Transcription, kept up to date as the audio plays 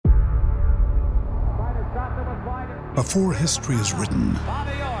Before history is written,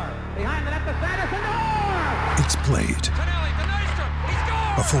 it's played.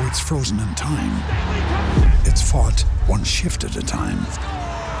 Before it's frozen in time, it's fought one shift at a time.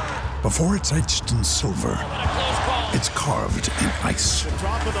 Before it's etched in silver, it's carved in ice.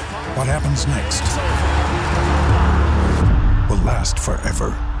 What happens next will last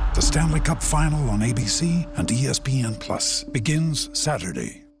forever. The Stanley Cup Final on ABC and ESPN Plus begins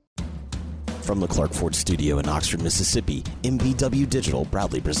Saturday. From the Clark Ford Studio in Oxford, Mississippi, MVW Digital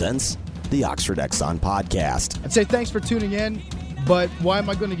proudly presents the Oxford Exxon Podcast. I'd say thanks for tuning in, but why am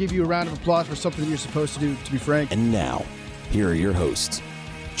I going to give you a round of applause for something that you're supposed to do, to be frank? And now, here are your hosts,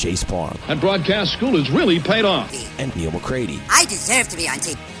 Chase Parham. And broadcast school has really paid off. And Neil McCready. I deserve to be on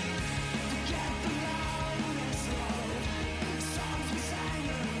TV.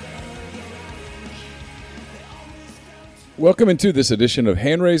 Welcome into this edition of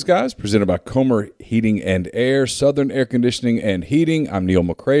Hand Raised Guys, presented by Comer Heating and Air, Southern Air Conditioning and Heating. I'm Neil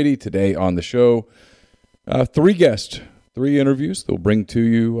McCready. Today on the show, three guests, three interviews that we'll bring to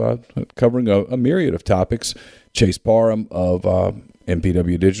you covering a myriad of topics. Chase Parham of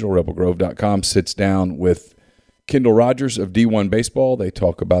MPW Digital, rebelgrove.com, sits down with Kendall Rogers of D1 Baseball. They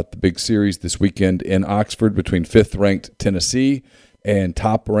talk about the big series this weekend in Oxford between fifth-ranked Tennessee and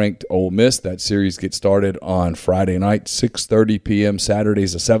top-ranked Ole Miss. That series gets started on Friday night, 6:30 p.m.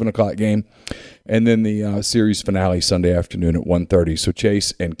 Saturday's a 7 o'clock game. And then the series finale Sunday afternoon at 1:30. So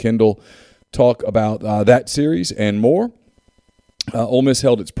Chase and Kendall talk about that series and more. Ole Miss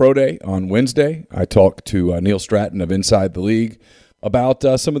held its pro day on Wednesday. I talked to Neil Stratton of Inside the League about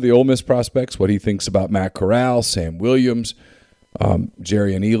some of the Ole Miss prospects, what he thinks about Matt Corral, Sam Williams,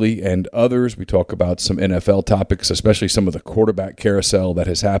 Jerry and Ely, and others. We talk about some NFL topics, especially some of the quarterback carousel that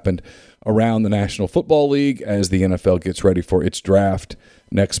has happened around the National Football League as the NFL gets ready for its draft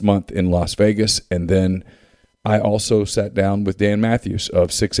next month in Las Vegas. And then I also sat down with Dan Matthews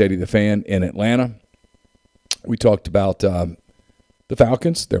of 680 The Fan in Atlanta. We talked about the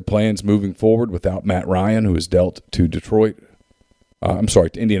Falcons, their plans moving forward without Matt Ryan, who is dealt to Detroit. To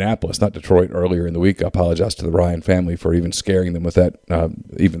Indianapolis, not Detroit, earlier in the week. I apologize to the Ryan family for even scaring them with that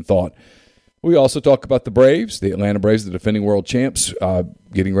even thought. We also talk about the Braves, the Atlanta Braves, the defending world champs,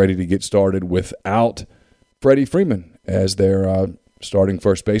 getting ready to get started without Freddie Freeman as their starting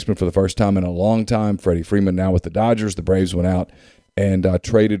first baseman for the first time in a long time. Freddie Freeman now with the Dodgers. The Braves went out and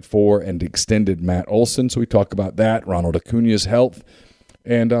traded for and extended Matt Olson. So we talk about that, Ronald Acuna's health,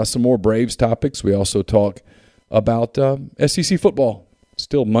 and some more Braves topics. We also talk about SEC football.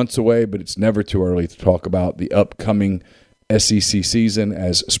 Still months away, but it's never too early to talk about the upcoming SEC season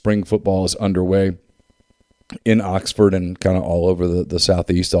as spring football is underway in Oxford and kind of all over the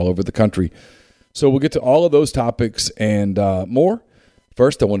Southeast, all over the country. So we'll get to all of those topics and more.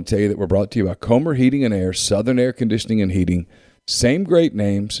 First, I want to tell you that we're brought to you by Comer Heating and Air, Southern Air Conditioning and Heating. Same great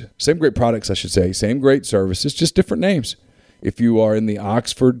names, same great products, I should say, same great services, just different names. If you are in the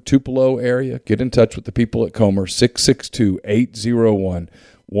Oxford, Tupelo area, get in touch with the people at Comer,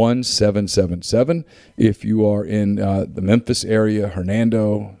 662-801-1777. If you are in the Memphis area,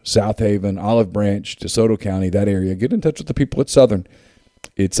 Hernando, South Haven, Olive Branch, DeSoto County, that area, get in touch with the people at Southern.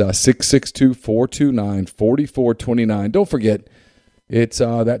 It's 662-429-4429. Don't forget, it's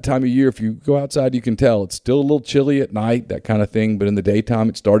that time of year. If you go outside, you can tell it's still a little chilly at night, that kind of thing. But in the daytime,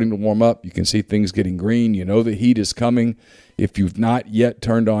 it's starting to warm up. You can see things getting green. You know the heat is coming. If you've not yet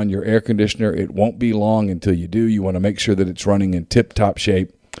turned on your air conditioner, it won't be long until you do. You want to make sure that it's running in tip-top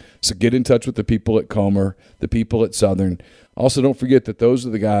shape. So get in touch with the people at Comer, the people at Southern. Also, don't forget that those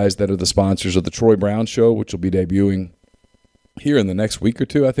are the guys that are the sponsors of the Troy Brown Show, which will be debuting here in the next week or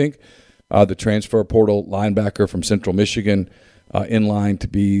two, I think. The transfer portal linebacker from Central Michigan, in line to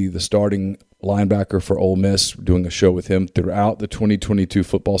be the starting linebacker for Ole Miss. We're doing a show with him throughout the 2022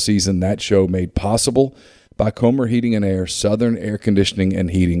 football season. That show made possible by Comer Heating and Air, Southern Air Conditioning and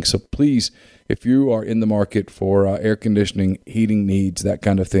Heating. So please, if you are in the market for air conditioning, heating needs, that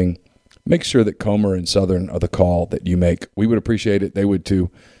kind of thing, make sure that Comer and Southern are the call that you make. We would appreciate it. They would too.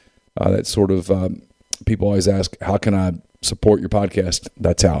 That's sort of, people always ask, how can I support your podcast?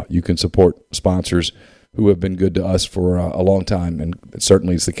 That's how you can support sponsors who have been good to us for a long time, and it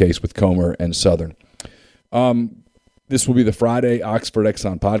certainly is the case with Comer and Southern. This will be the Friday Oxford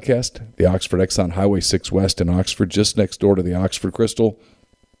Exxon podcast, the Oxford Exxon Highway 6 West in Oxford, just next door to the Oxford Crystal.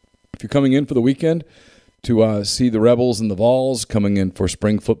 If you're coming in for the weekend to see the Rebels and the Vols, coming in for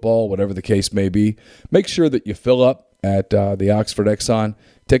spring football, whatever the case may be, make sure that you fill up at the Oxford Exxon.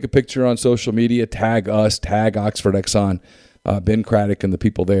 Take a picture on social media, tag us, tag Oxford Exxon. Ben Craddock and the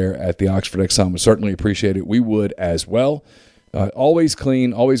people there at the Oxford Exxon would certainly appreciate it. We would as well. Always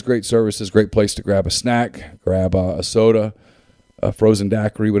clean, always great services, great place to grab a snack, grab a soda, a frozen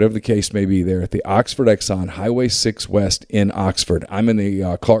daiquiri, whatever the case may be there at the Oxford Exxon, Highway 6 West in Oxford. I'm in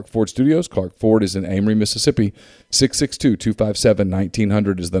the Clark Ford Studios. Clark Ford is in Amory, Mississippi.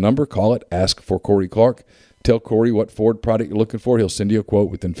 662-257-1900 is the number. Call it. Ask for Corey Clark. Tell Corey what Ford product you're looking for. He'll send you a quote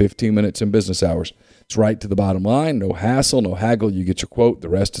within 15 minutes in business hours. It's right to the bottom line. No hassle, no haggle. You get your quote. The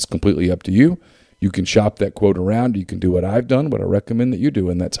rest is completely up to you. You can shop that quote around. You can do what I've done, what I recommend that you do,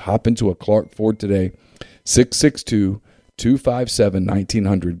 and that's hop into a Clark Ford today.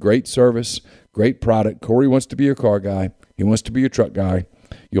 662-257-1900. Great service, great product. Corey wants to be your car guy. He wants to be your truck guy.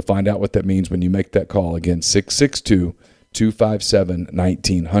 You'll find out what that means when you make that call. Again,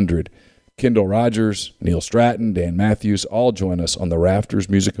 662-257-1900. Kendall Rogers, Neil Stratton, Dan Matthews all join us on the Rafters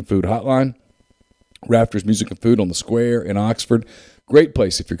Music and Food Hotline. Rafters Music and Food on the Square in Oxford. Great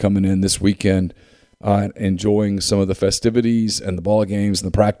place if you're coming in this weekend, enjoying some of the festivities and the ball games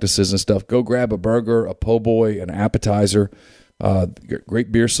and the practices and stuff. Go grab a burger, a po' boy, an appetizer,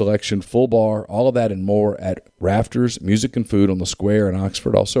 great beer selection, full bar, all of that and more at Rafters Music and Food on the Square in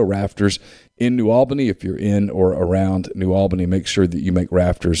Oxford. Also Rafters in New Albany. If you're in or around New Albany, make sure that you make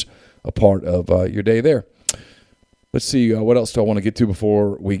Rafters a part of your day there. Let's see, what else do I want to get to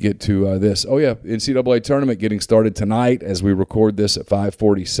before we get to this? Oh, yeah, NCAA tournament getting started tonight as we record this at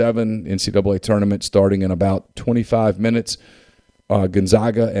 5:47. NCAA tournament starting in about 25 minutes.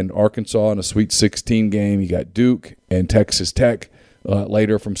 Gonzaga and Arkansas in a Sweet 16 game. You got Duke and Texas Tech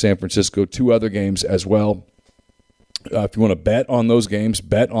later from San Francisco. Two other games as well. If you want to bet on those games,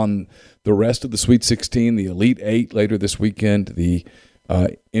 bet on the rest of the Sweet 16, the Elite Eight later this weekend, the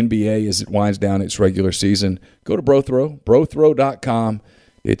NBA as it winds down its regular season. Go to Brothrow, brothrow.com.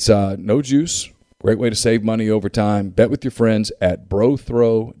 It's no juice. Great way to save money over time. Bet with your friends at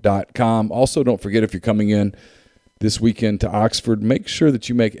brothrow.com. Also, don't forget if you're coming in this weekend to Oxford, make sure that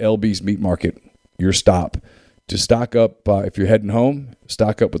you make LB's Meat Market your stop. To stock up, if you're heading home,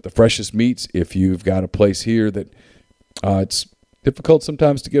 stock up with the freshest meats. If you've got a place here that it's difficult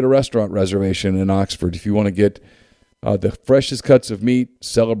sometimes to get a restaurant reservation in Oxford, if you want to get the freshest cuts of meat,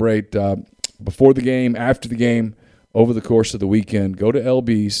 celebrate before the game, after the game, over the course of the weekend. Go to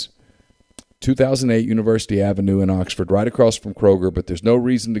LB's, 2008 University Avenue in Oxford, right across from Kroger, but there's no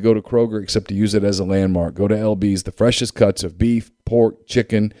reason to go to Kroger except to use it as a landmark. Go to LB's, the freshest cuts of beef, pork,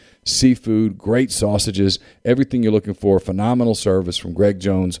 chicken, seafood, great sausages, everything you're looking for. Phenomenal service from Greg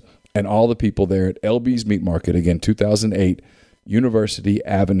Jones and all the people there at LB's Meat Market. Again, 2008 University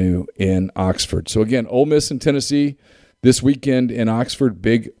Avenue in Oxford. So again, Ole Miss and Tennessee this weekend in Oxford,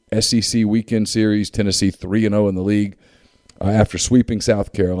 big SEC weekend series. Tennessee 3-0 in the league after sweeping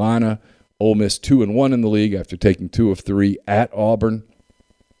South Carolina. Ole Miss 2-1 in the league after taking 2 of 3 at Auburn.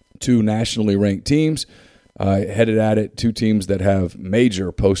 Two nationally ranked teams headed at it. Two teams that have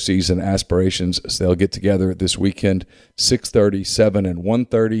major postseason aspirations. So they'll get together this weekend, 6:30, 7 and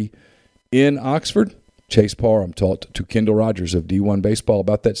 1:30 in Oxford. Chase Parham talked to Kendall Rogers of D1 Baseball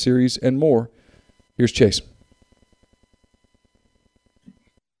about that series and more. Here's Chase.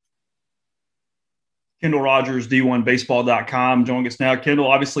 Kendall Rogers, D1Baseball.com, joining us now. Kendall,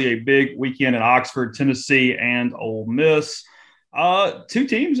 obviously a big weekend in Oxford, Tennessee, and Ole Miss. Two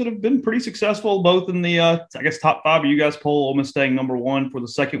teams that have been pretty successful, both in the, top 5 of you guys poll. Ole Miss staying number 1 for the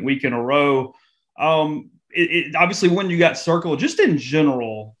second week in a row. Obviously when you got circled, just in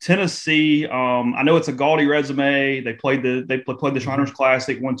general, Tennessee, I know it's a gaudy resume. They played the Shriners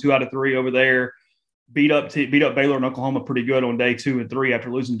Classic, won 2 out of 3 over there, beat up Baylor and Oklahoma pretty good on day 2 and 3 after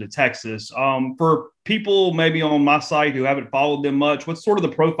losing to Texas. For people maybe on my site who haven't followed them much, what's sort of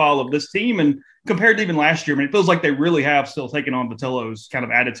the profile of this team? And compared to even last year, I mean, it feels like they really have still taken on Vitello's kind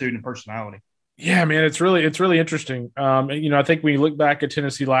of attitude and personality. Yeah, man, it's really interesting. I think when you look back at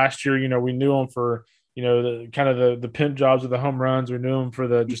Tennessee last year, we knew them for the pimp jobs of the home runs. We knew them for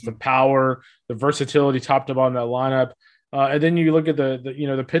the power, the versatility top to bottom of that lineup. And then you look at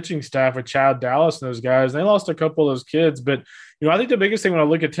the pitching staff with Chad Dallas and those guys. And they lost a couple of those kids, but I think the biggest thing when I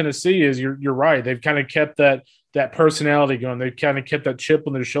look at Tennessee is you're right. They've kind of kept that personality going. They've kind of kept that chip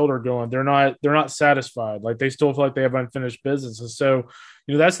on their shoulder going. They're not satisfied. Like they still feel like they have unfinished business. And so,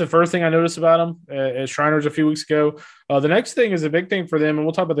 that's the first thing I noticed about them at Shriners a few weeks ago. The next thing is a big thing for them, and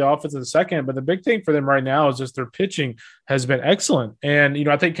we'll talk about the offense in a second, but the big thing for them right now is just their pitching has been excellent. And,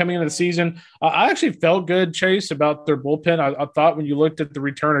 I think coming into the season, I actually felt good, Chase, about their bullpen. I thought when you looked at the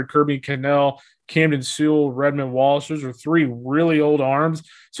return of Kirby Cannell, Camden Sewell, Redmond Walsh, those are 3 really old arms.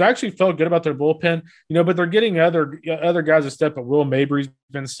 So I actually felt good about their bullpen, but they're getting other guys a step up. Will Mabry's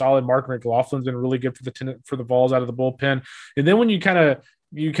been solid. Mark McLaughlin's been really good for the Vols out of the bullpen. And then when you kind of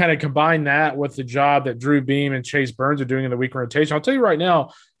you kind of combine that with the job that Drew Beam and Chase Burns are doing in the weekend rotation. I'll tell you right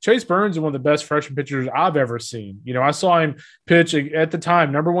now, Chase Burns is one of the best freshman pitchers I've ever seen. You know, I saw him pitch at the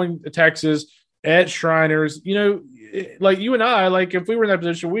time, number 1 Texas at Shriners. You know, like you and I, like if we were in that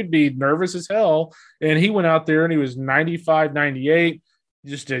position, we'd be nervous as hell. And he went out there and he was 95, 98.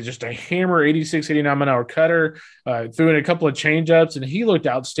 Just a hammer 86, 89 mile an hour cutter, threw in a couple of changeups, and he looked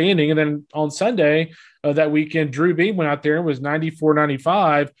outstanding. And then on Sunday that weekend, Drew Beam went out there and was 94,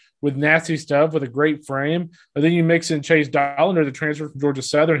 95 with nasty stuff, with a great frame. And then you mix in Chase Dollander, the transfer from Georgia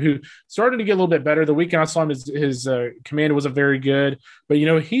Southern, who started to get a little bit better. The weekend I saw him, his command wasn't very good. But, you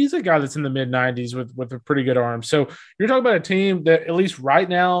know, he's a guy that's in the mid-90s with a pretty good arm. So you're talking about a team that, at least right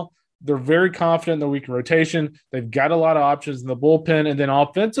now, they're very confident in the weekend rotation. They've got a lot of options in the bullpen. And then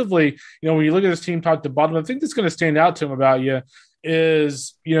offensively, you know, when you look at this team top to bottom, I think that's going to stand out to them about you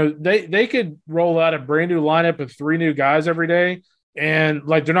is, you know, they could roll out a brand new lineup of 3 new guys every day. And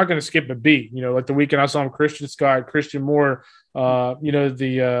like, they're not going to skip a beat, you know, like the weekend I saw him, Christian Scott, Christian Moore, you know,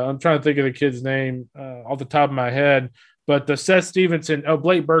 I'm trying to think of the kid's name off the top of my head, but the Seth Stevenson,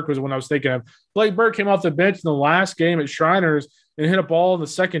 Blake Burke was one I was thinking of. Blake Burke came off the bench in the last game at Shriners and hit a ball in the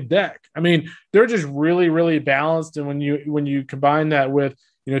second deck. I mean, they're just really, really balanced. And when you combine that with,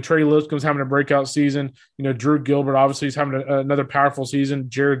 you know, Trey Lipscomb's having a breakout season, you know, Drew Gilbert obviously is having another powerful season.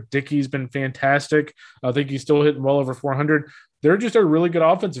 Jared Dickey's been fantastic. I think he's still hitting well over 400. They're just a really good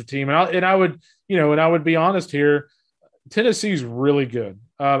offensive team. And I would be honest here, Tennessee's really good.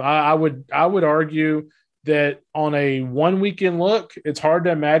 I would argue that on a one weekend look, it's hard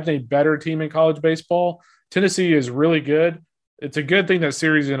to imagine a better team in college baseball. Tennessee is really good. It's a good thing that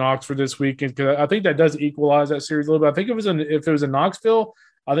series in Oxford this weekend, because I think that does equalize that series a little bit. I think if it was in Knoxville,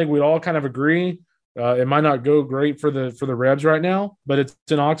 I think we'd all kind of agree. It might not go great for the Rebs right now, but it's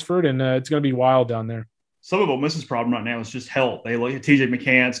in Oxford, and it's going to be wild down there. Some of Ole Miss's problem right now is just health. They look at TJ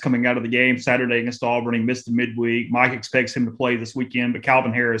McCants coming out of the game Saturday against Auburn. He missed the midweek. Mike expects him to play this weekend, but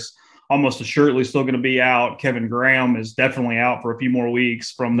Calvin Harris almost assuredly still going to be out. Kevin Graham is definitely out for a few more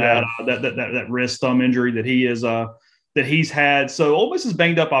weeks from that wrist thumb injury that he is that he's had. So Ole Miss is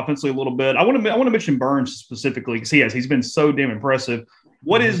banged up offensively a little bit. I want to mention Burns specifically because he's been so damn impressive.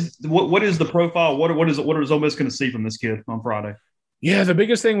 What is the profile? What is Ole Miss going to see from this kid on Friday? Yeah, the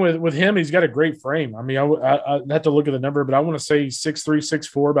biggest thing with him, he's got a great frame. I mean, I have to look at the number, but I want to say 6'3",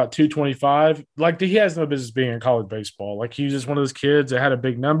 6'4", about 225. Like, he has no business being in college baseball. Like, he's just one of those kids that had a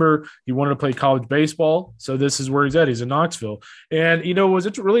big number. He wanted to play college baseball, so this is where he's at. He's in Knoxville. And, you know,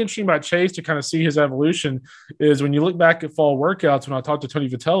 what's really interesting about Chase to kind of see his evolution is when you look back at fall workouts, when I talked to Tony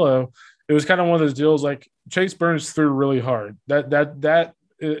Vitello, it was kind of one of those deals like Chase Burns threw really hard.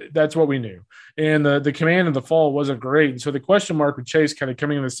 That's what we knew. And the command in the fall wasn't great. And so the question mark with Chase kind of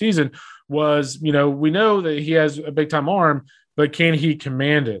coming in the season was, you know, we know that he has a big-time arm, but can he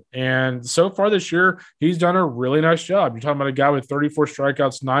command it? And so far this year, he's done a really nice job. You're talking about a guy with 34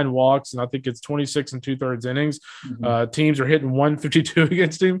 strikeouts, 9 walks, and I think it's 26 and 2/3 innings. Mm-hmm. Teams are hitting 152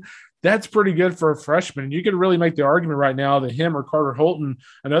 against him. That's pretty good for a freshman. You could really make the argument right now that him or Carter Holton,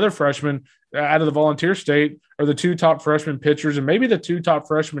 another freshman out of the Volunteer State, are the 2 top freshman pitchers and maybe the 2 top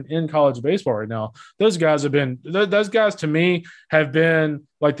freshmen in college baseball right now. Those guys to me have been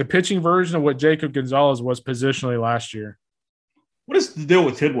like the pitching version of what Jacob Gonzalez was positionally last year. What is the deal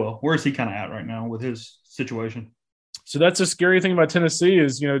with Tidwell? Where is he kind of at right now with his situation? So that's the scary thing about Tennessee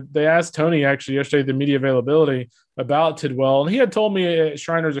is, you know, they asked Tony actually yesterday, the media availability about Tidwell. And he had told me at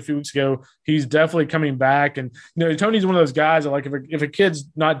Shriners a few weeks ago, he's definitely coming back. And, you know, Tony's one of those guys that, like, if a kid's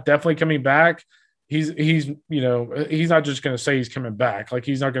not definitely coming back, he's you know, he's not just going to say he's coming back. Like,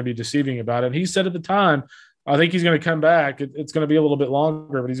 he's not going to be deceiving about it. And he said at the time, I think he's going to come back. It's going to be a little bit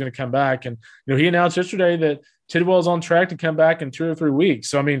longer, but he's going to come back. And, you know, he announced yesterday that Tidwell is on track to come back in 2 or 3 weeks.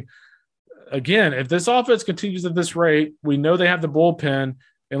 So, I mean, again, if this offense continues at this rate, we know they have the bullpen,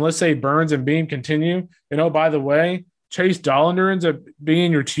 and let's say Burns and Beam continue. And, oh, by the way, Chase Dollander ends up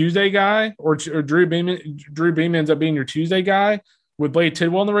being your Tuesday guy, or Drew Beam ends up being your Tuesday guy with Blade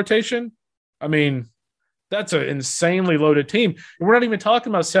Tidwell in the rotation. I mean, that's an insanely loaded team. And we're not even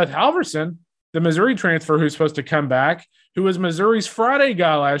talking about Seth Halverson, the Missouri transfer who's supposed to come back, who was Missouri's Friday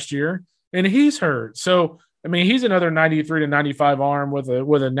guy last year, and he's hurt. So, I mean, he's another 93 to 95 arm with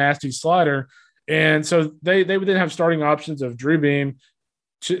a nasty slider. And so they would then have starting options of Drew Beam,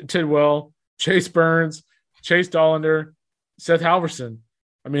 Tidwell, Chase Burns, Chase Dollander, Seth Halverson.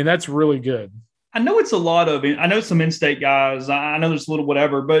 I mean, that's really good. I know it's a lot of – I know some in-state guys. I know there's a little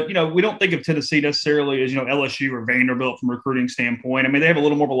whatever. But, you know, we don't think of Tennessee necessarily as, you know, LSU or Vanderbilt from a recruiting standpoint. I mean, they have a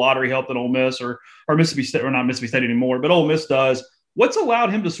little more of a lottery help than Ole Miss or Mississippi State – or not Mississippi State anymore, but Ole Miss does. What's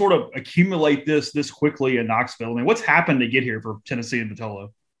allowed him to sort of accumulate this quickly in Knoxville? I mean, what's happened to get here for Tennessee and Vitello?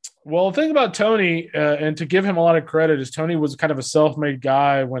 Well, the thing about Tony, and to give him a lot of credit, is Tony was kind of a self-made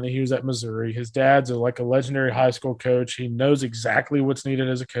guy when he was at Missouri. His dad's like a legendary high school coach. He knows exactly what's needed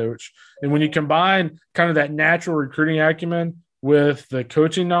as a coach. And when you combine kind of that natural recruiting acumen with the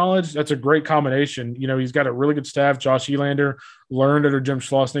coaching knowledge, that's a great combination. He's got a really good staff. Josh Elander learned under Jim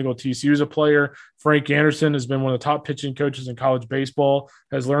Schlossnagle at TCU as a player. Frank Anderson has been one of the top pitching coaches in college baseball,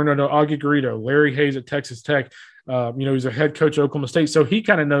 has learned under Augie Garrido, Larry Hayes at Texas Tech. He's a head coach at Oklahoma State, so he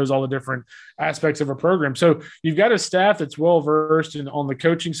kind of knows all the different aspects of a program. So you've got a staff that's well-versed on the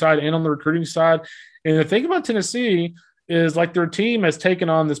coaching side and on the recruiting side. And the thing about Tennessee is like their team has taken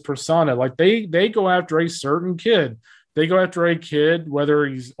on this persona. Like they go after a certain kid. They go after a kid, whether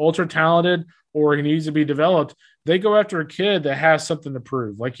he's ultra talented or he needs to be developed. They go after a kid that has something to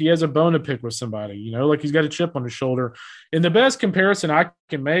prove. Like he has a bone to pick with somebody, like he's got a chip on his shoulder. And the best comparison I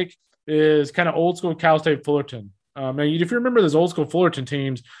can make is kind of old school Cal State Fullerton. And if you remember those old school Fullerton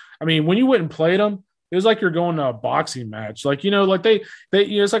teams, I mean, when you went and played them, it was like you're going to a boxing match. Like, like they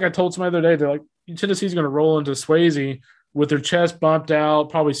it's like I told somebody the other day, they're like, Tennessee's going to roll into Swayze with their chest bumped out,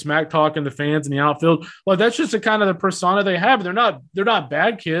 probably smack talking the fans in the outfield. Like that's just the kind of the persona they have. They're not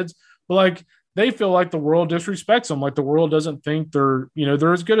bad kids, but like they feel like the world disrespects them. Like the world doesn't think they're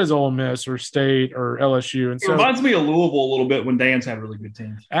as good as Ole Miss or State or LSU. And it reminds me of Louisville a little bit when Dan's had really good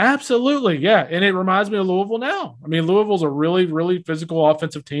teams. Absolutely. Yeah. And it reminds me of Louisville now. I mean, Louisville's a really, really physical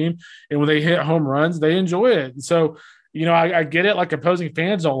offensive team. And when they hit home runs, they enjoy it. And so, I get it. Like opposing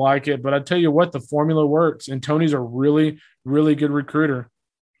fans don't like it, but I tell you what, the formula works. And Tony's a really, really good recruiter.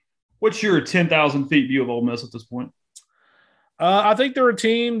 What's your 10,000 feet view of Ole Miss at this point? I think they're a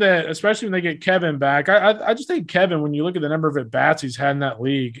team that, especially when they get Kevin back, I just think Kevin, when you look at the number of at-bats he's had in that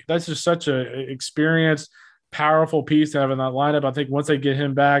league, that's just such an experienced, powerful piece to have in that lineup. I think once they get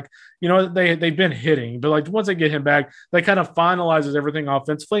him back, they've been hitting, but like once they get him back, that kind of finalizes everything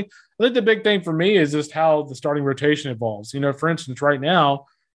offensively. I think the big thing for me is just how the starting rotation evolves. For instance, right now,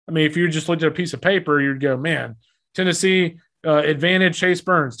 I mean, if you just looked at a piece of paper, you'd go, man, Tennessee advantage Chase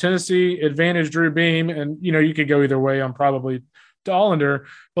Burns, Tennessee advantage Drew Beam, and you could go either way on probably Dollander.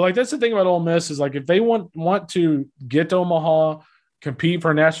 But like that's the thing about Ole Miss is like if they want to get to Omaha, compete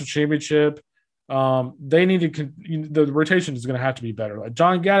for a national championship, they need to the rotation is going to have to be better. Like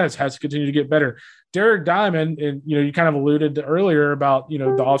John Gaddis has to continue to get better. Derek Diamond, and you kind of alluded to earlier about the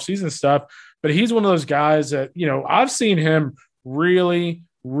offseason stuff, but he's one of those guys that I've seen him really,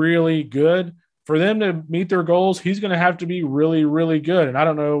 really good. For them to meet their goals, he's going to have to be really, really good. And I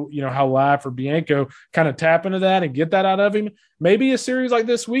don't know, how Laff or Bianco kind of tap into that and get that out of him. Maybe a series like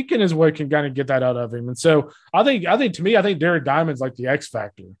this weekend is what can kind of get that out of him. And so I think Derek Diamond's like the X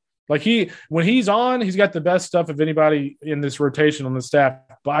factor. Like when he's on, he's got the best stuff of anybody in this rotation on the staff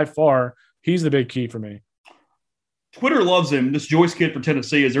by far. He's the big key for me. Twitter loves him. This Joyce kid for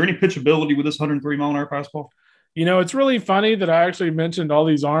Tennessee. Is there any pitchability with this 103-mile-an-hour fastball? It's really funny that I actually mentioned all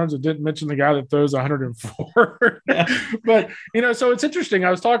these arms and didn't mention the guy that throws 104. But, so it's interesting.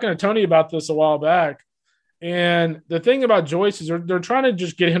 I was talking to Tony about this a while back. And the thing about Joyce is they're trying to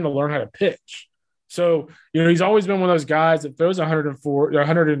just get him to learn how to pitch. So, he's always been one of those guys that throws 104,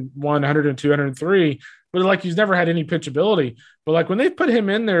 101, 102, 103, but like he's never had any pitchability. But like when they put him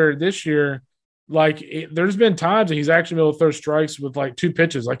in there this year, there's been times that he's actually been able to throw strikes with like 2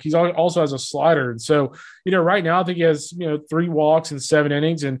 pitches. Like he's also has a slider. And so, right now I think he has, 3 walks in 7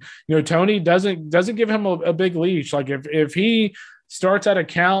 innings. And, Tony doesn't give him a big leash. Like if he starts at a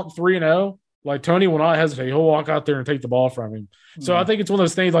count 3-0, like Tony will not hesitate. He'll walk out there and take the ball from him. Mm-hmm. So I think it's one of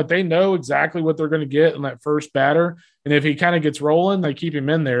those things like they know exactly what they're going to get in that first batter. And if he kind of gets rolling, they keep him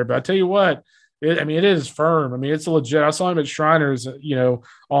in there. But I tell you what, it is firm. I mean, it's legit. I saw him at Shriners, on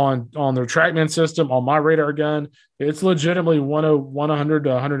their TrackMan system, on my radar gun. It's legitimately 100 to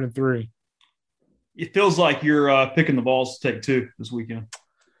 103. It feels like you're picking the Vols to take 2 this weekend.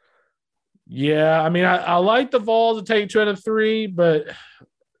 Yeah, I mean, I like the Vols to take 2 out of 3, but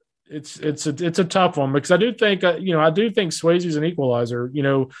it's a tough one because I do think Swayze's an equalizer.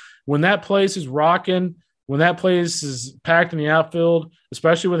 When that place is rocking, when that place is packed in the outfield,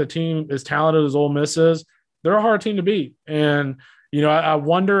 especially with a team as talented as Ole Miss is, they're a hard team to beat. And, I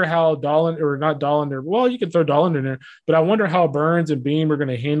wonder how Dollander, well, you can throw Dollander in there, but I wonder how Burns and Beam are going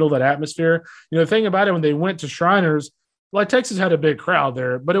to handle that atmosphere. The thing about it, when they went to Shriners, like Texas had a big crowd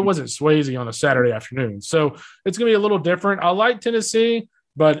there, but it wasn't Swayze on a Saturday afternoon. So it's going to be a little different. I like Tennessee,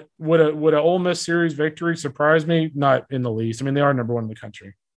 but would an Ole Miss series victory surprise me? Not in the least. I mean, they are number 1 in the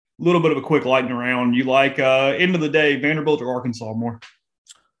country. A little bit of a quick lightning round. You like, end of the day, Vanderbilt or Arkansas more?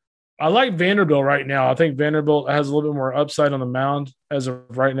 I like Vanderbilt right now. I think Vanderbilt has a little bit more upside on the mound as of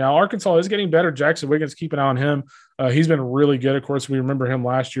right now. Arkansas is getting better. Jackson Wiggins, keep an eye on him. He's been really good. Of course, we remember him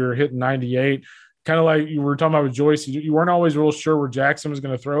last year hitting 98. Kind of like you were talking about with Joyce. You weren't always real sure where Jackson was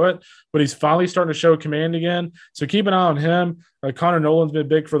going to throw it, but he's finally starting to show command again. So keep an eye on him. Connor Nolan's been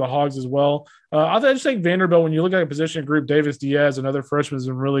big for the Hogs as well. I just think Vanderbilt, when you look at a position group, Davis Diaz, another freshman, has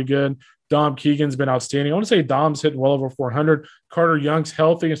been really good. Dom Keegan's been outstanding. I want to say Dom's hitting well over 400. Carter Young's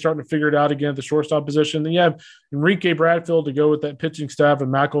healthy and starting to figure it out again at the shortstop position. Then you have Enrique Bradfield to go with that pitching staff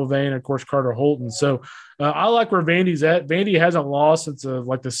and McIlvain and, of course, Carter Holton. So I like where Vandy's at. Vandy hasn't lost since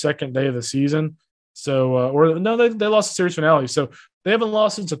like the second day of the season. So, they lost the series finale. So they haven't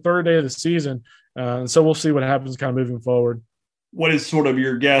lost since the third day of the season. And so we'll see what happens kind of moving forward. What is sort of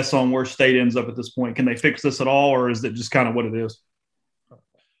your guess on where State ends up at this point? Can they fix this at all, or is it just kind of what it is?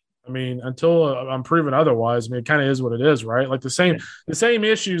 I mean, until I'm proven otherwise, it kind of is what it is, right? Like the same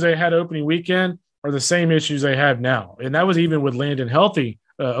issues they had opening weekend are the same issues they have now. And that was even with Landon healthy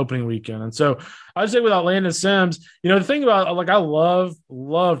opening weekend. And so I'd say without Landon Sims, the thing about, like, I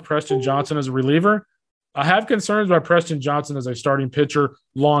love Preston Johnson as a reliever. I have concerns about Preston Johnson as a starting pitcher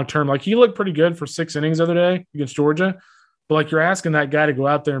long-term. Like, he looked pretty good for 6 innings the other day against Georgia. But, like, you're asking that guy to go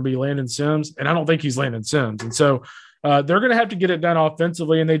out there and be Landon Sims, and I don't think he's Landon Sims. And so they're going to have to get it done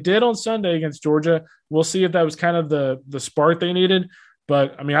offensively, and they did on Sunday against Georgia. We'll see if that was kind of the spark they needed.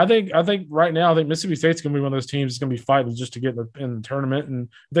 But, I mean, I think right now, I think Mississippi State's going to be one of those teams that's going to be fighting just to get in the tournament. And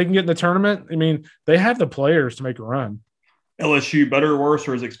if they can get in the tournament, I mean, they have the players to make a run. LSU better or worse,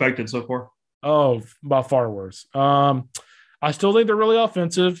 or as expected so far? Oh, by far worse. I still think they're really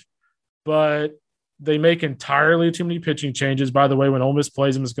offensive, but they make entirely too many pitching changes. By the way, when Ole Miss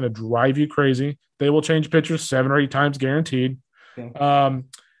plays them, it's going to drive you crazy. They will change pitchers 7 or 8 times guaranteed. Okay.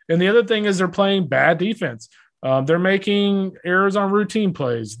 And the other thing is they're playing bad defense. They're making errors on routine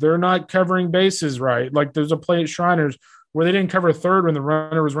plays. They're not covering bases right. Like, there's a play at Shriners where they didn't cover third when the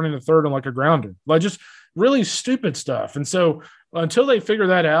runner was running the third on like a grounder. Like, just really stupid stuff. And so until they figure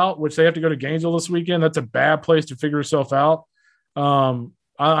that out, which they have to go to Gainesville this weekend, that's a bad place to figure yourself out.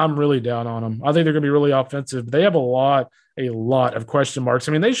 I'm really down on them. I think they're going to be really offensive. They have a lot of question marks.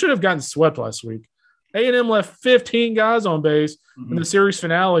 I mean, they should have gotten swept last week. A&M left 15 guys on base in the series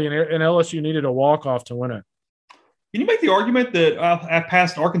finale, and LSU needed a walk-off to win it. Can you make the argument that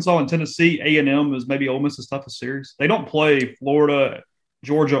past Arkansas and Tennessee, A&M is maybe Ole Miss's toughest series? They don't play Florida,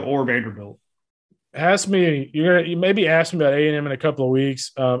 Georgia, or Vanderbilt. You maybe ask me about A&M in a couple of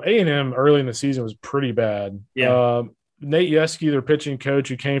weeks. A&M early in the season was pretty bad. Yeah. Nate Yeske, their pitching coach,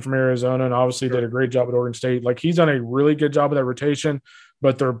 who came from Arizona and obviously did a great job at Oregon State. Like, he's done a really good job of that rotation,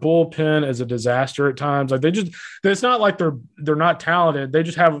 but their bullpen is a disaster at times. Like, it's not like they're not talented. They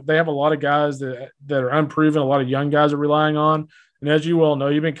have a lot of guys that are unproven, a lot of young guys are relying on. And as you well know,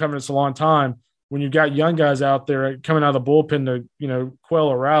 you've been covering this a long time. When you've got young guys out there coming out of the bullpen to, quell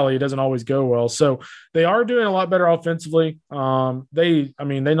a rally, it doesn't always go well. So they are doing a lot better offensively. They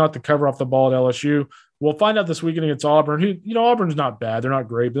knocked the cover off the ball at LSU. We'll find out this weekend against Auburn. Auburn's not bad. They're not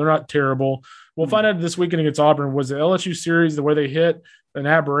great, but they're not terrible. We'll find out this weekend against Auburn. Was the LSU series, the way they hit, an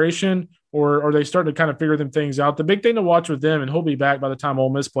aberration, or are they starting to kind of figure them things out? The big thing to watch with them, and he'll be back by the time Ole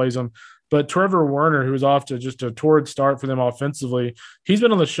Miss plays them, but Trevor Werner, who was off to just a torrid start for them offensively, he's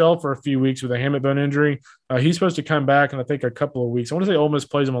been on the shelf for a few weeks with a hamate bone injury. He's supposed to come back in, I think, a couple of weeks. I want to say Ole Miss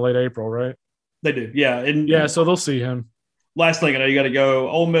plays him in late April, right? They do, yeah. So they'll see him. Last thing, I know you got to go.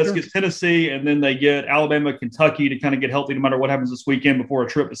 Ole Miss gets Tennessee, and then they get Alabama, Kentucky to kind of get healthy no matter what happens this weekend before a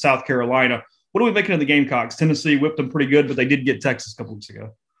trip to South Carolina. What are we making of the Gamecocks? Tennessee whipped them pretty good, but they did get Texas a couple weeks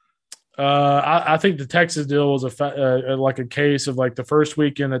ago. I think the Texas deal was like a case of like the first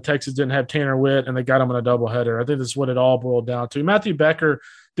weekend that Texas didn't have Tanner Witt, and they got him on a doubleheader. I think that's what it all boiled down to. Matthew Becker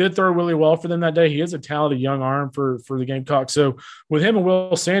did throw really well for them that day. He has a talented young arm for the Gamecocks. So with him and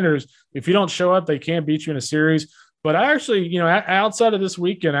Will Sanders, if you don't show up, they can't beat you in a series. But I actually, outside of this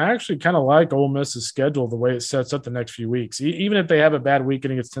weekend, I actually kind of like Ole Miss's schedule, the way it sets up the next few weeks. Even if they have a bad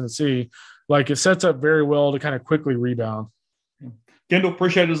weekend against Tennessee, like, it sets up very well to kind of quickly rebound. Kendall,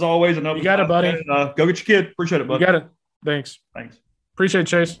 appreciate it as always. I know you got it, buddy. Go get your kid. Appreciate it, buddy. You got it. Thanks. Appreciate it,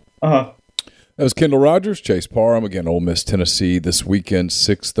 Chase. That was Kendall Rogers, Chase Parham. Again, Ole Miss, Tennessee this weekend,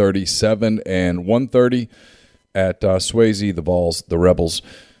 6:30, 7 and 1:30 at Swayze, the Vols, the Rebels.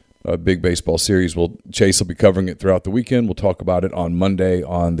 A big baseball series. Chase will be covering it throughout the weekend. We'll talk about it on Monday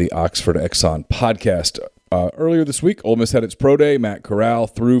on the Oxford Exxon podcast. Earlier this week, Ole Miss had its pro day. Matt Corral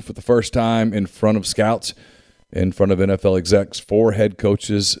threw for the first time in front of scouts, in front of NFL execs, 4 head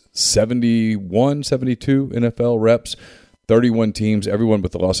coaches, 71, 72 NFL reps, 31 teams, everyone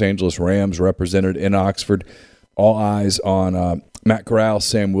but the Los Angeles Rams represented in Oxford. all eyes on Matt Corral,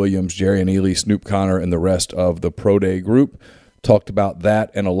 Sam Williams, Jerry Neely, Snoop Connor, and the rest of the Pro Day group. Talked about that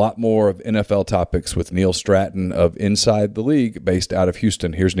and a lot more of NFL topics with Neil Stratton of Inside the League, based out of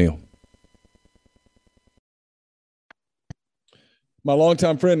Houston. Here's Neil. My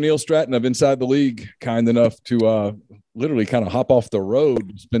longtime friend Neil Stratton of Inside the League, kind enough to literally kind of hop off the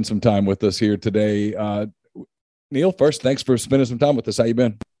road, spend some time with us here today. Neil, first, thanks for spending some time with us. How you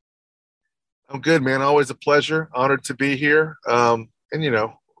been? I'm good, man. Always a pleasure. Honored to be here. And, you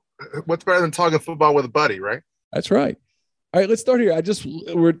know, what's better than talking football with a buddy, right? That's right. All right, let's start here.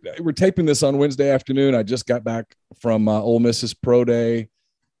 We're taping this on Wednesday afternoon. I just got back from Ole Miss's Pro Day.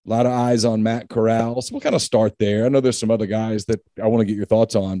 A lot of eyes on Matt Corral. So we'll kind of start there. I know there's some other guys that I want to get your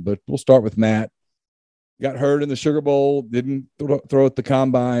thoughts on, but we'll start with Matt. Got hurt in the Sugar Bowl, didn't throw at the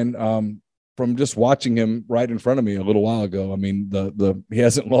combine. From just watching him right in front of me a little while ago, I mean, he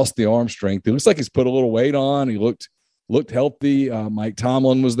hasn't lost the arm strength. It looks like he's put a little weight on. He looked healthy. Mike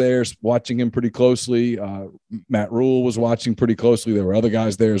Tomlin was there watching him pretty closely. Matt Rule was watching pretty closely. There were other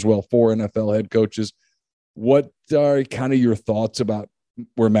guys there as well, 4 NFL head coaches. What are kind of your thoughts about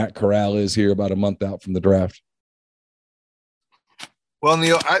where Matt Corral is here about a month out from the draft? Well,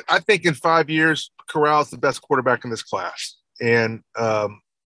 Neil, I think in 5 years, Corral's the best quarterback in this class. And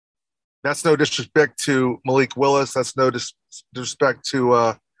that's no disrespect to Malik Willis. That's no disrespect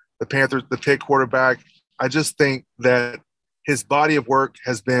to the Panthers, the Pitt quarterback. I just think that his body of work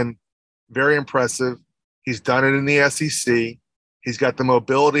has been very impressive. He's done it in the SEC. He's got the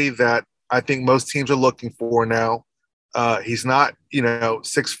mobility that I think most teams are looking for now. He's not,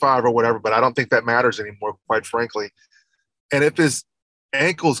 6'5" or whatever, but I don't think that matters anymore, quite frankly. And if his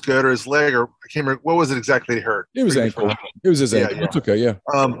ankle's good or his leg, or I can't remember, what was it exactly he hurt? It was ankle. It was his ankle. Yeah. It's okay, yeah.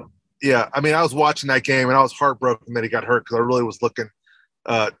 Yeah, I mean, I was watching that game, and I was heartbroken that he got hurt because I really was looking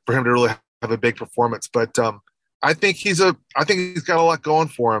for him to really have a big performance. But I think he's got a lot going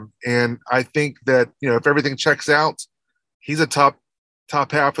for him, and I think that if everything checks out, he's a top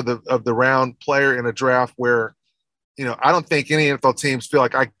half of the round player in a draft where I don't think any NFL teams feel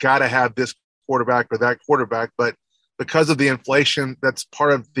like I got to have this quarterback or that quarterback, but because of the inflation that's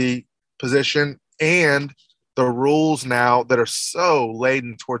part of the position and the rules now that are so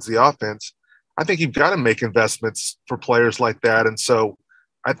laden towards the offense, I think you've got to make investments for players like that. And so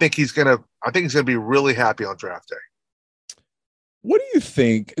I think he's gonna be really happy on draft day. What do you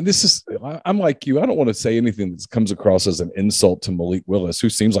think? And I'm like you. I don't want to say anything that comes across as an insult to Malik Willis, who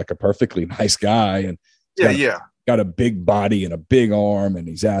seems like a perfectly nice guy and got a big body and a big arm and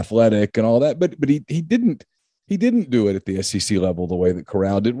he's athletic and all that. But he didn't do it at the SEC level the way that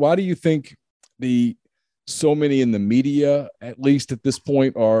Corral did. Why do you think so many in the media, at least at this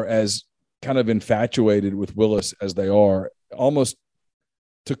point, are as kind of infatuated with Willis as they are, almost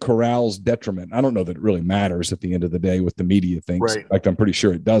to Corral's detriment? I don't know that it really matters at the end of the day with the media things. Right. In fact, I'm pretty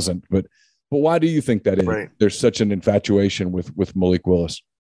sure it doesn't. But why do you think that is? Right. There's such an infatuation with Malik Willis.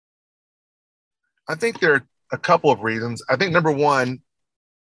 I think there are a couple of reasons. I think number one,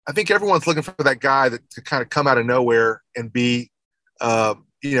 I think everyone's looking for that guy to kind of come out of nowhere and be, a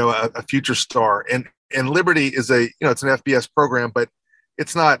future star. And Liberty is it's an FBS program, but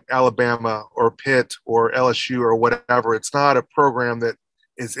it's not Alabama or Pitt or LSU or whatever. It's not a program that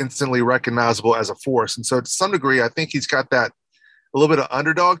is instantly recognizable as a force. And so to some degree, I think he's got that a little bit of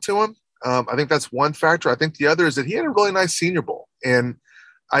underdog to him. I think that's one factor. I think the other is that he had a really nice Senior Bowl. And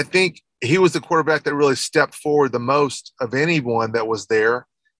I think he was the quarterback that really stepped forward the most of anyone that was there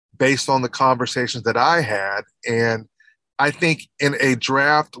based on the conversations that I had. And I think in a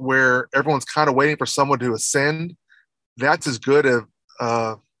draft where everyone's kind of waiting for someone to ascend, that's as good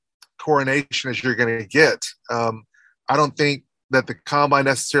a coronation as you're going to get. I don't think that the combine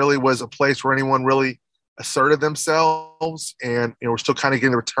necessarily was a place where anyone really asserted themselves. And we're still kind of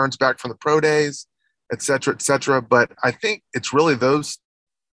getting the returns back from the pro days, et cetera, et cetera. But I think it's really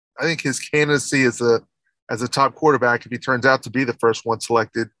I think his candidacy as a top quarterback, if he turns out to be the first one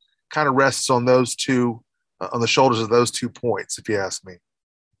selected, kind of rests on those two, on the shoulders of those 2 points, if you ask me.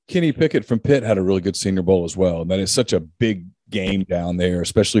 Kenny Pickett from Pitt had a really good Senior Bowl as well. And that is such a big game down there,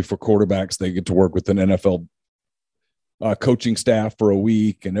 especially for quarterbacks. They get to work with an NFL coaching staff for a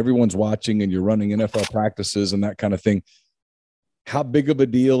week and everyone's watching and you're running NFL practices and that kind of thing. How big of a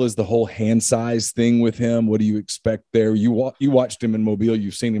deal is the whole hand size thing with him? What do you expect there? You watched him in Mobile.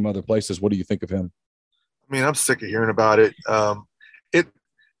 You've seen him other places. What do you think of him? I mean, I'm sick of hearing about it.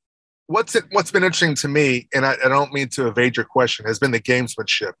 What's been interesting to me, and I don't mean to evade your question, has been the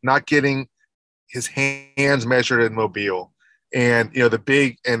gamesmanship, not getting his hands measured in Mobile, and the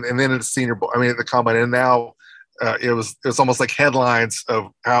big, and then in the Senior Bowl, I mean, at the combine, and now it was almost like headlines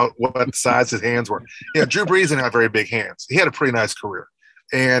of what size his hands were. Drew Brees didn't have very big hands. He had a pretty nice career,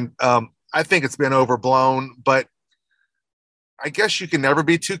 and I think it's been overblown. But I guess you can never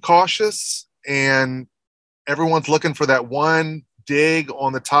be too cautious, and everyone's looking for that one dig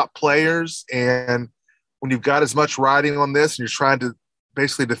on the top players. And when you've got as much riding on this, and you're trying to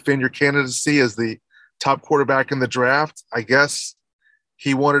basically defend your candidacy as the top quarterback in the draft, I guess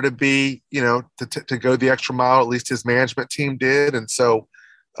he wanted to be, to go the extra mile. At least his management team did. And so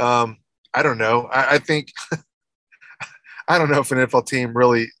I don't know. I think I don't know if an NFL team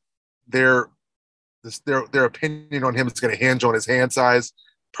really their opinion on him is going to hinge on his hand size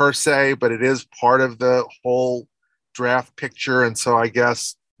per se, but it is part of the whole draft picture. And so I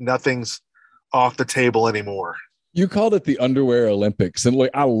guess nothing's off the table anymore. You called it the underwear Olympics, and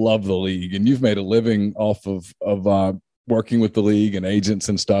I love the league, and you've made a living off of working with the league and agents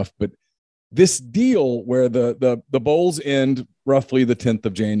and stuff. But this deal where the bowls end roughly the 10th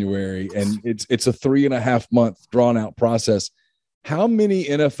of January, and it's a 3.5 month drawn out process. How many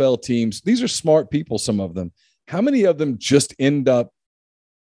NFL teams, these are smart people, some of them, how many of them just end up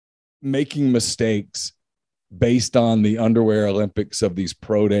making mistakes based on the underwear Olympics of these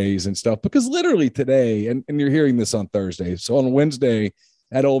pro days and stuff? Because literally today, and you're hearing this on Thursday, so on Wednesday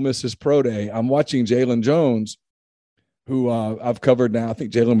at Ole Miss's pro day, I'm watching Jalen Jones, who I've covered now. I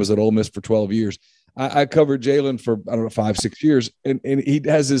think Jalen was at Ole Miss for 12 years. I covered Jalen for, 5-6 years,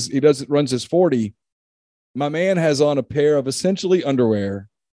 and runs his 40. My man has on a pair of essentially underwear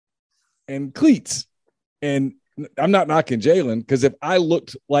and cleats. And I'm not knocking Jalen, because if I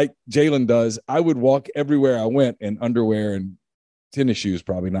looked like Jalen does, I would walk everywhere I went in underwear and tennis shoes,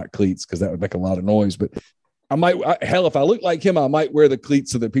 probably not cleats, because that would make a lot of noise. But if I looked like him, I might wear the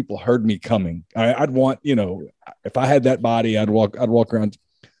cleats so that people heard me coming. I'd want, if I had that body, I'd walk around.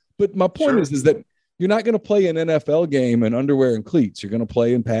 But my point is that you're not going to play an NFL game in underwear and cleats. You're going to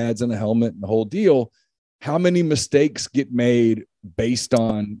play in pads and a helmet and the whole deal. How many mistakes get made based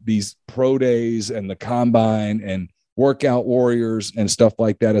on these pro days and the combine and workout warriors and stuff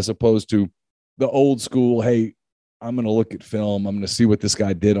like that, as opposed to the old school, hey, I'm going to look at film, I'm going to see what this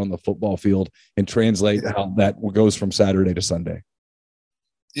guy did on the football field and translate how that goes from Saturday to Sunday?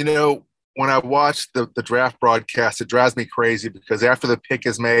 When I watch the draft broadcast, it drives me crazy, because after the pick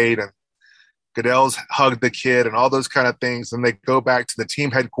is made and Goodell's hugged the kid and all those kind of things, and they go back to the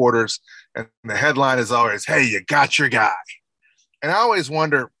team headquarters, and the headline is always, hey, you got your guy. And I always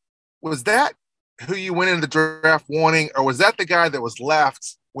wonder, was that who you went into the draft wanting, or was that the guy that was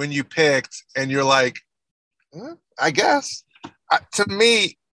left when you picked and you're like, I guess? To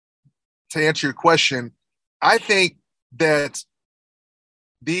me, to answer your question, I think that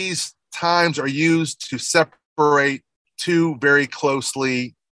these times are used to separate two very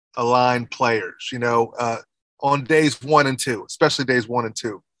closely aligned players, on days 1 and 2, especially days 1 and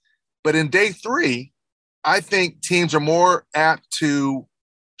 2. But in day 3, I think teams are more apt to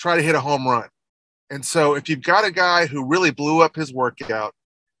try to hit a home run. And so if you've got a guy who really blew up his workout,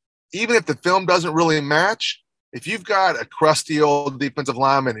 even if the film doesn't really match, if you've got a crusty old defensive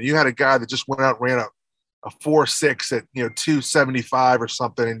lineman and you had a guy that just went out and ran a 4.6 at 275 or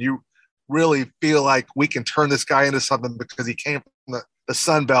something, and you really feel like we can turn this guy into something because he came from the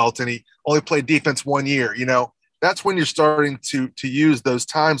Sun Belt and he only played defense 1 year, that's when you're starting to use those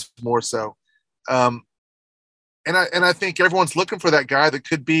times more so. And I think everyone's looking for that guy that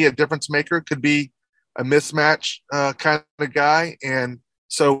could be a difference maker, could be a mismatch kind of guy. And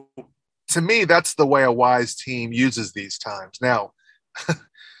so to me, that's the way a wise team uses these times. Now, I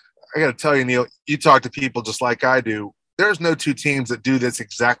got to tell you, Neil, you talk to people just like I do. There's no two teams that do this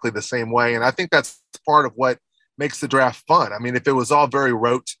exactly the same way. And I think that's part of what makes the draft fun. I mean, if it was all very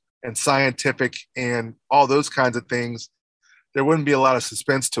rote and scientific and all those kinds of things, there wouldn't be a lot of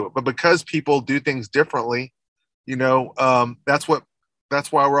suspense to it. But because people do things differently, that's why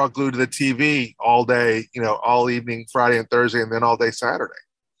we're all glued to the TV all day, all evening, Friday and Thursday, and then all day Saturday.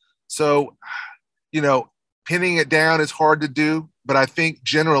 So, pinning it down is hard to do, but I think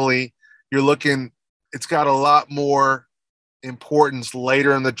generally it's got a lot more importance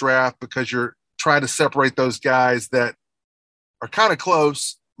later in the draft, because you're trying to separate those guys that are kind of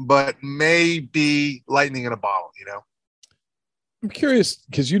close, but may be lightning in a bottle, I'm curious,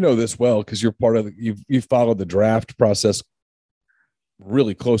 because you know this well, because you're part of you've followed the draft process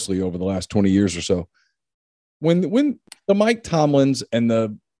really closely over the last 20 years or so. When the Mike Tomlins and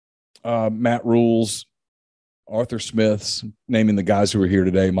the Matt Rules, Arthur Smiths, naming the guys who are here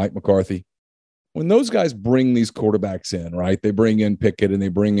today, Mike McCarthy, when those guys bring these quarterbacks in, right? They bring in Pickett and they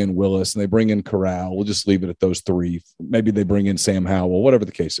bring in Willis and they bring in Corral. We'll just leave it at those three. Maybe they bring in Sam Howell, whatever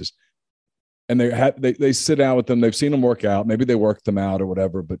the case is. and they sit down with them. They've seen them work out. Maybe they work them out or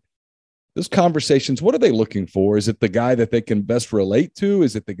whatever. But those conversations, what are they looking for? Is it the guy that they can best relate to?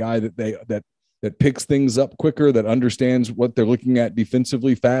 Is it the guy that picks things up quicker, that understands what they're looking at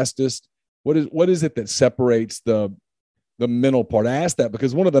defensively fastest? What is it that separates the mental part? I ask that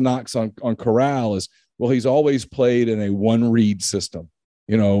because one of the knocks on Corral is, well, he's always played in a one-read system,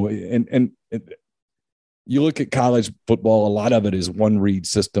 and you look at college football, a lot of it is one-read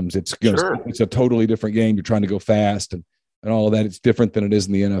systems. It's it's a totally different game. You're trying to go fast and all of that. It's different than it is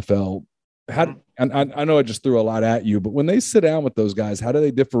in the NFL. I know I just threw a lot at you, but when they sit down with those guys, how do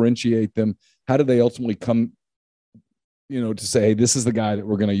they differentiate them? How do they ultimately come, to say, hey, this is the guy that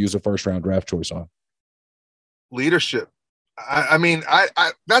we're going to use a first-round draft choice on? Leadership. I mean,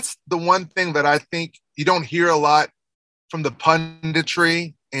 that's the one thing that I think you don't hear a lot from the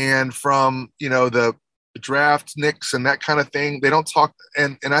punditry and from, the draft nicks and that kind of thing. They don't talk.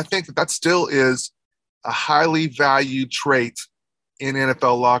 And I think that still is a highly valued trait in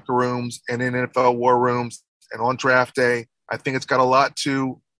NFL locker rooms and in NFL war rooms and on draft day. I think it's got a lot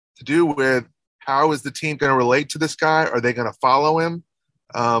to do with how is the team going to relate to this guy? Are they going to follow him?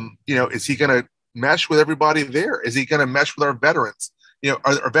 Is he going to mesh with everybody there? Is he going to mesh with our veterans?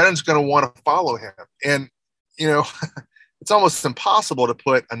 Are veterans going to want to follow him? And, it's almost impossible to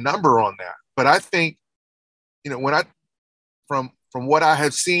put a number on that. But I think, from what I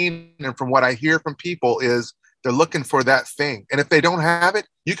have seen and from what I hear from people is they're looking for that thing. And if they don't have it,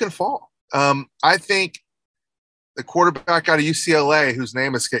 you can fall. I think the quarterback out of UCLA, whose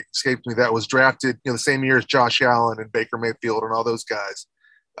name escaped me, that was drafted, the same year as Josh Allen and Baker Mayfield and all those guys.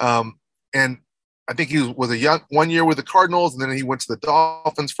 And I think he was a young 1 year with the Cardinals, and then he went to the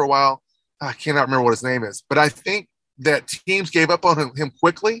Dolphins for a while. I cannot remember what his name is, but I think that teams gave up on him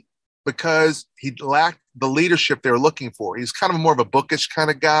quickly because he lacked the leadership they were looking for. He's kind of more of a bookish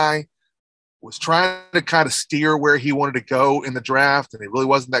kind of guy, was trying to kind of steer where he wanted to go in the draft, and he really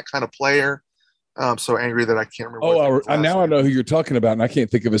wasn't that kind of player. I'm so angry that I can't remember. Now I know who you're talking about, and I can't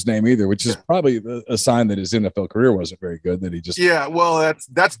think of his name either, which is probably a sign that his NFL career wasn't very good, that he just – Yeah, well,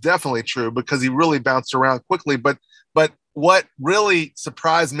 that's definitely true because he really bounced around quickly. But what really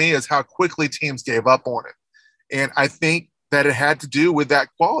surprised me is how quickly teams gave up on it. And I think that it had to do with that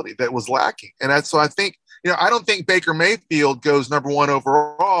quality that was lacking. And so I think, I don't think Baker Mayfield goes number one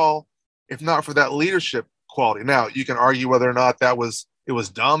overall if not for that leadership quality. Now, you can argue whether or not it was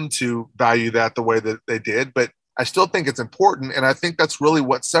dumb to value that the way that they did, but I still think it's important. And I think that's really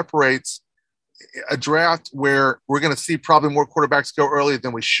what separates a draft where we're going to see probably more quarterbacks go early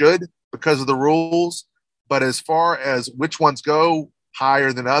than we should because of the rules. But as far as which ones go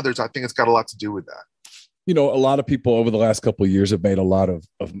higher than others, I think it's got a lot to do with that. A lot of people over the last couple of years have made a lot of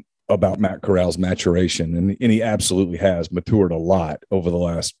about Matt Corral's maturation, and he absolutely has matured a lot over the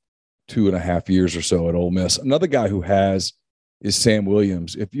last 2.5 years or so at Ole Miss. Another guy who has is Sam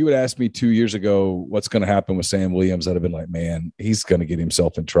Williams. If you had asked me 2 years ago what's going to happen with Sam Williams, I'd have been like, man, he's going to get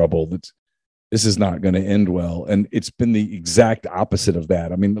himself in trouble. This is not going to end well. And it's been the exact opposite of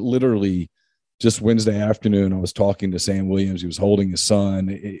that. I mean, literally just Wednesday afternoon, I was talking to Sam Williams. He was holding his son.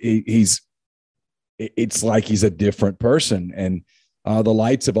 It's like he's a different person. And the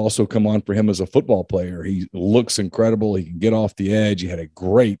lights have also come on for him as a football player. He looks incredible. He can get off the edge. He had a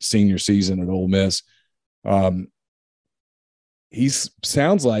great senior season at Ole Miss. He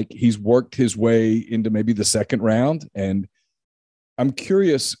sounds like he's worked his way into maybe the second round. And I'm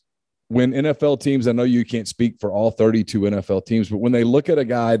curious, when NFL teams, I know you can't speak for all 32 NFL teams, but when they look at a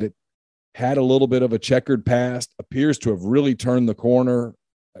guy that had a little bit of a checkered past, appears to have really turned the corner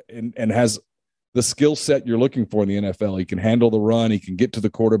and has the skill set you're looking for in the NFL, he can handle the run, he can get to the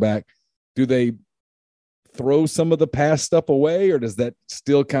quarterback. Do they throw some of the past stuff away, or does that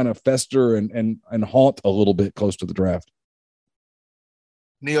still kind of fester and haunt a little bit close to the draft?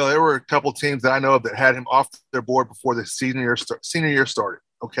 Neil, there were a couple teams that I know of that had him off their board before the senior year started.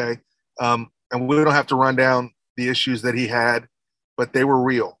 Okay. And we don't have to run down the issues that he had, but they were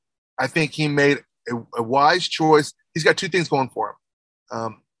real. I think he made a wise choice. He's got two things going for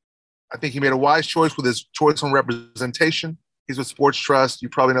him. I think he made a wise choice with his choice on representation. He's with Sports Trust. You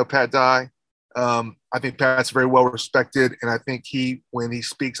probably know Pat Dye. I think Pat's very well respected. And I think when he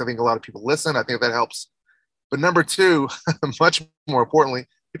speaks, I think a lot of people listen. I think that helps. But number two, much more importantly,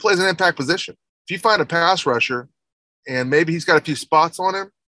 he plays an impact position. If you find a pass rusher and maybe he's got a few spots on him,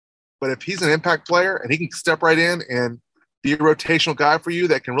 but if he's an impact player and he can step right in and be a rotational guy for you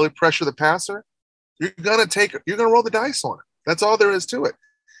that can really pressure the passer, you're going to roll the dice on it. That's all there is to it.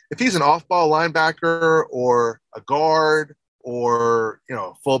 If he's an off-ball linebacker or a guard or,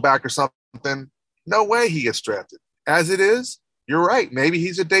 a fullback or something, no way he gets drafted. As it is, you're right. Maybe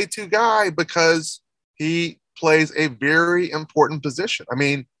he's a day 2 guy because he plays a very important position. I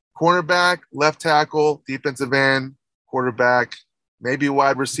mean, cornerback, left tackle, defensive end, quarterback, maybe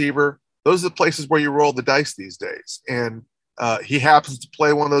wide receiver. Those are the places where you roll the dice these days. And he happens to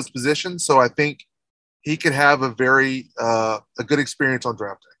play one of those positions. So I think he could have a good experience on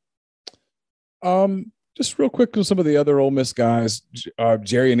draft day. Just real quick on some of the other Ole Miss guys,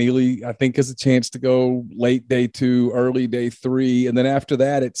 Jerry and Ely, I think, has a chance to go late day 2, early day 3, and then after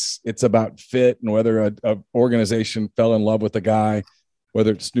that, it's about fit and whether a organization fell in love with a guy,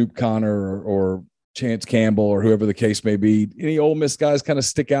 whether it's Snoop Connor or Chance Campbell or whoever the case may be. Any Ole Miss guys kind of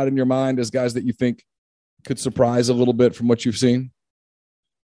stick out in your mind as guys that you think could surprise a little bit from what you've seen?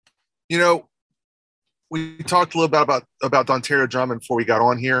 You know, we talked a little bit about Dontario Drummond before we got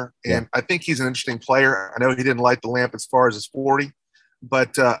on here, and I think he's an interesting player. I know he didn't light the lamp as far as his 40,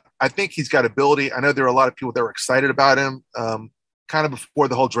 but I think he's got ability. I know there are a lot of people that were excited about him kind of before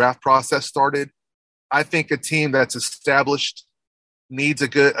the whole draft process started. I think a team that's established needs a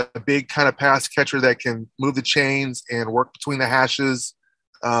big kind of pass catcher that can move the chains and work between the hashes.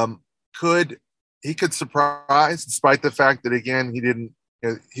 He could surprise, despite the fact that, again,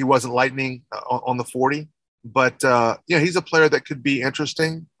 he wasn't lightning on the 40, but he's a player that could be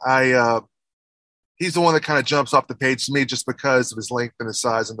interesting. He's the one that kind of jumps off the page to me just because of his length and his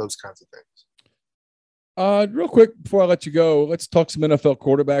size and those kinds of things. Real quick before I let you go, let's talk some NFL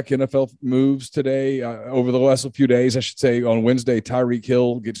quarterback, NFL moves today. Over the last few days, I should say, on Wednesday, Tyreek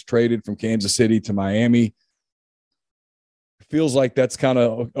Hill gets traded from Kansas City to Miami. Feels like that's kind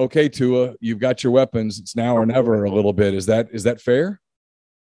of okay, Tua. You've got your weapons. It's now or never a little bit. Is that fair?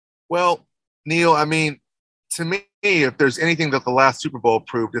 Well, Neil, I mean, to me, if there's anything that the last Super Bowl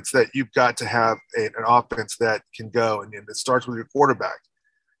proved, it's that you've got to have an offense that can go, and it starts with your quarterback.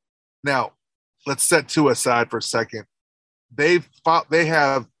 Now, let's set Tua aside for a second. They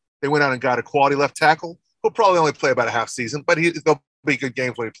went out and got a quality left tackle. He'll probably only play about a half season, but there'll be good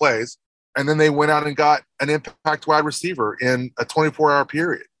games when he plays. And then they went out and got an impact wide receiver in a 24-hour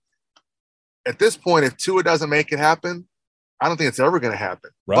period. At this point, if Tua doesn't make it happen, I don't think it's ever going to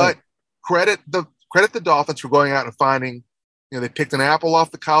happen. Right. But credit the Dolphins for going out and finding, they picked an apple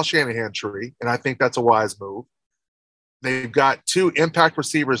off the Kyle Shanahan tree, and I think that's a wise move. They've got 2 impact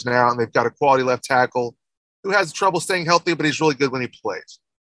receivers now, and they've got a quality left tackle who has trouble staying healthy, but he's really good when he plays.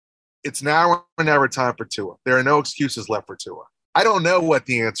 It's now or never time for Tua. There are no excuses left for Tua. I don't know what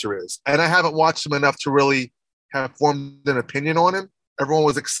the answer is, and I haven't watched him enough to really have formed an opinion on him. Everyone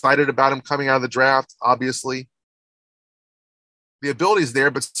was excited about him coming out of the draft, obviously. The ability is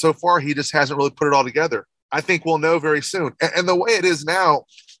there, but so far he just hasn't really put it all together. I think we'll know very soon. And the way it is now,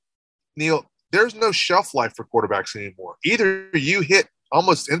 Neil, there's no shelf life for quarterbacks anymore. Either you hit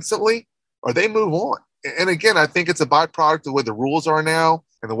almost instantly or they move on. And again, I think it's a byproduct of the way the rules are now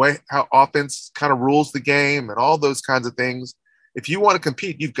and the way how offense kind of rules the game and all those kinds of things. If you want to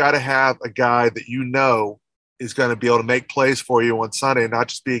compete, you've got to have a guy that is going to be able to make plays for you on Sunday and not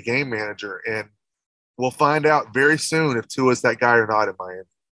just be a game manager. And we'll find out very soon if Tua is that guy or not in Miami.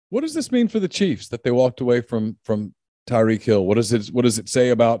 What does this mean for the Chiefs that they walked away from Tyreek Hill? What does it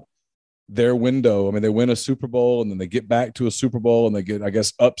say about their window? I mean, they win a Super Bowl and then they get back to a Super Bowl and they get, I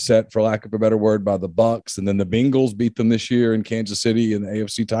guess, upset, for lack of a better word, by the Bucs, and then the Bengals beat them this year in Kansas City in the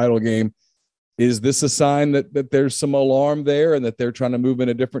AFC title game. Is this a sign that there's some alarm there and that they're trying to move in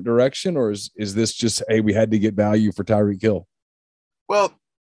a different direction, or is this just, hey, we had to get value for Tyreek Hill? Well,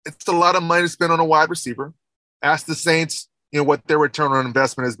 it's a lot of money to spend on a wide receiver. Ask the Saints, what their return on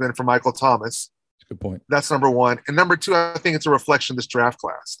investment has been for Michael Thomas. That's a good point. That's number one. And number two, I think it's a reflection of this draft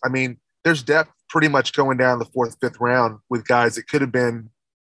class. I mean, there's depth pretty much going down the 4th, 5th round with guys that could have been,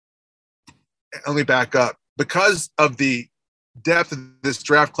 let me back up, because of the depth of this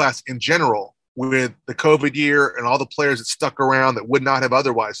draft class in general, with the COVID year and all the players that stuck around that would not have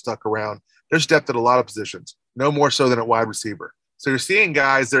otherwise stuck around, there's depth at a lot of positions, no more so than at wide receiver. So you're seeing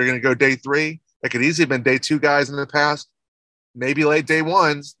guys that are going to go day 3 that could easily have been day 2 guys in the past, maybe late day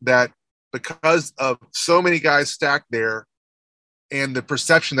 1s, that because of so many guys stacked there and the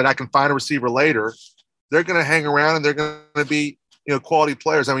perception that I can find a receiver later, they're going to hang around and they're going to be, quality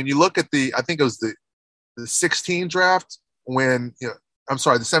players. I mean, you look at I think it was the 16 draft when, the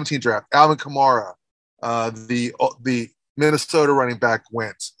 17 draft, Alvin Kamara, the Minnesota running back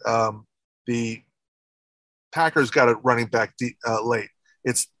went. The Packers got a running back late.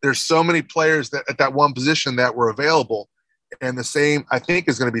 There's so many players that at that one position that were available, and the same I think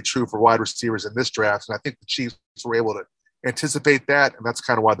is going to be true for wide receivers in this draft. And I think the Chiefs were able to anticipate that, and that's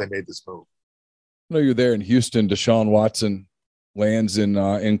kind of why they made this move. I know you're there in Houston. Deshaun Watson lands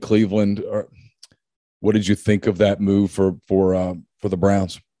in Cleveland. What did you think of that move for the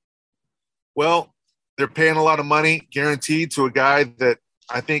Browns? Well, they're paying a lot of money guaranteed to a guy that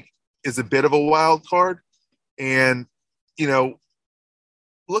I think is a bit of a wild card. And, you know,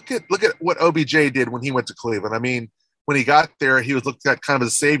 look at what OBJ did when he went to Cleveland. I mean, when he got there, he was looked at kind of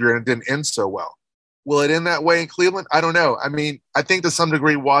as a savior, and it didn't end so well. Will it end that way in Cleveland? I don't know. I mean, I think to some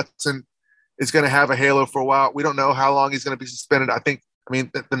degree Watson is going to have a halo for a while. We don't know how long he's going to be suspended. I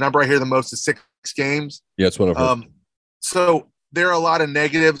mean, the number I hear the most is 6 games. Yeah, that's what I've heard. So there are a lot of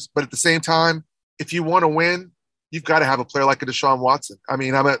negatives, but at the same time, if you want to win, you've got to have a player like a Deshaun Watson. I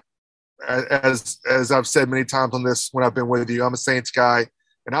mean, as I've said many times on this when I've been with you, I'm a Saints guy,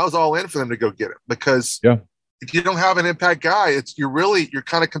 and I was all in for them to go get him because if you don't have an impact guy, you're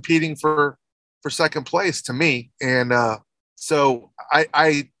kind of competing for second place to me. And so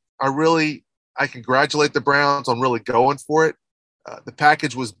I congratulate the Browns on really going for it. The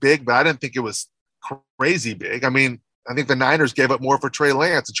package was big, but I didn't think it was crazy big. I mean, I think the Niners gave up more for Trey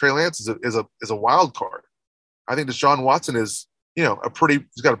Lance, and Trey Lance is a wild card. I think Deshaun Watson is, he's got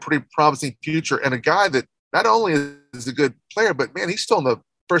a pretty promising future, and a guy that not only is a good player, but man, he's still in the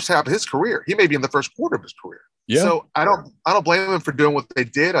first half of his career. He may be in the first quarter of his career. Yeah. So I don't blame him for doing what they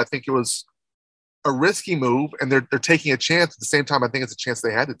did. I think it was a risky move, and they're taking a chance. At the same time, I think it's a chance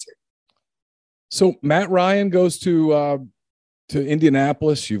they had to take. So Matt Ryan goes to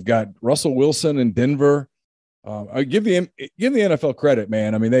Indianapolis. You've got Russell Wilson in Denver. I give the NFL credit,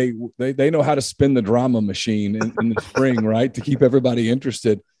 man. I mean, they know how to spin the drama machine in the spring, right, to keep everybody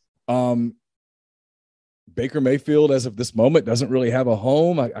interested. Baker Mayfield, as of this moment, doesn't really have a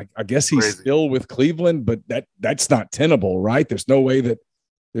home. I guess he's still with Cleveland, but that's not tenable, right? There's no way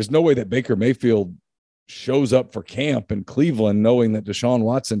that Baker Mayfield shows up for camp in Cleveland knowing that Deshaun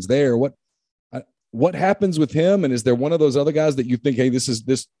Watson's there. What happens with him? And is there one of those other guys that you think, hey,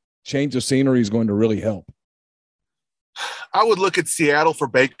 this change of scenery is going to really help? I would look at Seattle for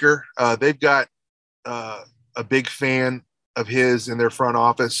Baker. They've got a big fan of his in their front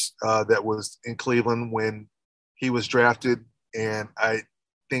office that was in Cleveland when he was drafted. And I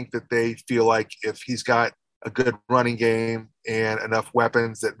think that they feel like if he's got a good running game and enough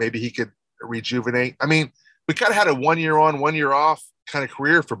weapons that maybe he could rejuvenate. I mean, we kind of had a 1 year on, 1 year off kind of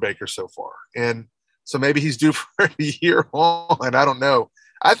career for Baker so far. And so maybe he's due for a year on. I don't know.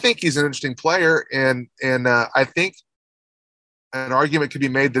 I think he's an interesting player. And I think an argument could be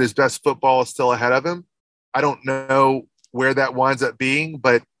made that his best football is still ahead of him. I don't know where that winds up being,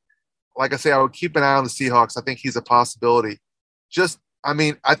 but like I say, I would keep an eye on the Seahawks. I think he's a possibility.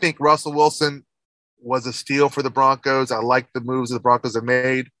 I think Russell Wilson was a steal for the Broncos. I like the moves that the Broncos have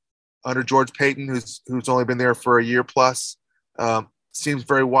made under George Payton, who's only been there for a year plus. Seems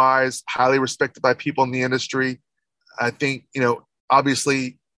very wise, highly respected by people in the industry. I think,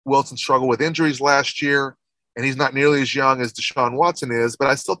 obviously Wilson struggled with injuries last year, and he's not nearly as young as Deshaun Watson is, but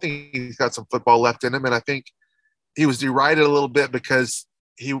I still think he's got some football left in him. And I think he was derided a little bit because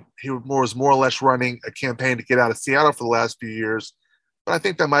he was more or less running a campaign to get out of Seattle for the last few years. But I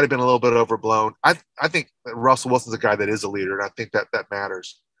think that might have been a little bit overblown. I think that Russell Wilson's a guy that is a leader, and I think that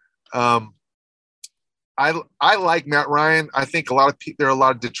matters. I like Matt Ryan. I think there are a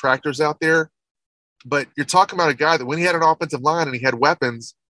lot of detractors out there, but you're talking about a guy that when he had an offensive line and he had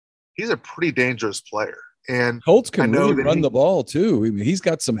weapons, he's a pretty dangerous player. And Colts can really run the ball too. I mean, he's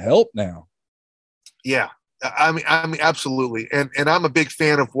got some help now. Yeah. I mean, absolutely. And I'm a big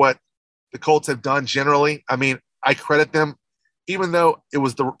fan of what the Colts have done generally. I mean, I credit them, even though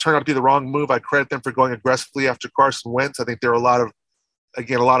it turned out to be the wrong move. I credit them for going aggressively after Carson Wentz. I think there are a lot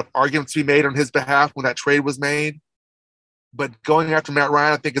of arguments to be made on his behalf when that trade was made. But going after Matt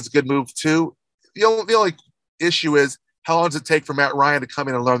Ryan, I think is a good move too. The only issue is how long does it take for Matt Ryan to come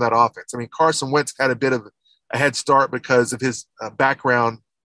in and learn that offense? I mean, Carson Wentz had a bit of a head start because of his background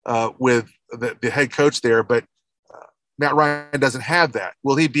with the head coach there, but Matt Ryan doesn't have that.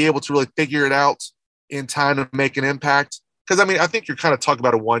 Will he be able to really figure it out in time to make an impact? Because, I mean, I think you're kind of talking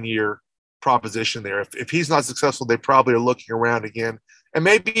about a 1 year proposition there. If he's not successful, they probably are looking around again and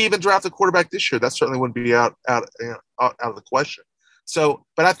maybe even draft a quarterback this year. That certainly wouldn't be out of the question. So,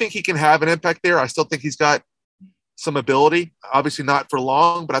 but I think he can have an impact there. I still think he's got some ability, obviously not for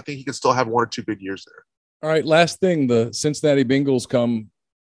long, but I think he can still have 1 or 2 good years there. All right. Last thing, the Cincinnati Bengals come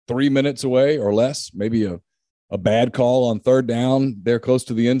 3 minutes away or less, maybe a bad call on third down. They're close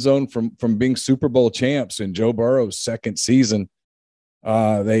to the end zone from being Super Bowl champs in Joe Burrow's second season.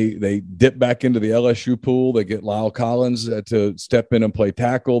 They dip back into the LSU pool. They get Lyle Collins to step in and play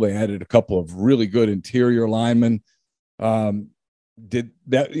tackle. They added a couple of really good interior linemen. Did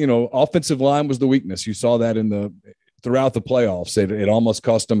that, offensive line was the weakness. You saw that throughout the playoffs. It almost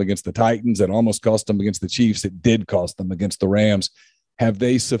cost them against the Titans. It almost cost them against the Chiefs. It did cost them against the Rams. Have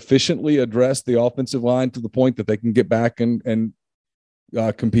they sufficiently addressed the offensive line to the point that they can get back and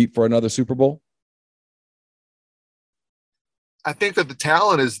compete for another Super Bowl? I think that the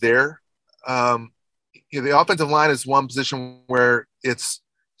talent is there. The offensive line is one position where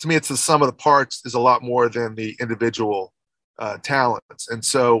to me, it's the sum of the parts is a lot more than the individual talents. And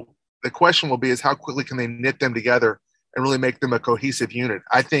so the question will be is how quickly can they knit them together and really make them a cohesive unit?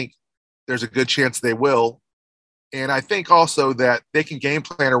 I think there's a good chance they will. And I think also that they can game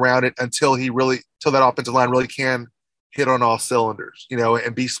plan around it until that offensive line really can hit on all cylinders,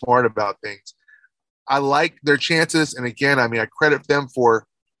 and be smart about things. I like their chances. And again, I credit them for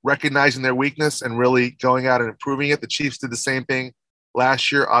recognizing their weakness and really going out and improving it. The Chiefs did the same thing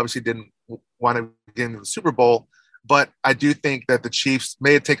last year, obviously didn't want to get into the Super Bowl, but I do think that the Chiefs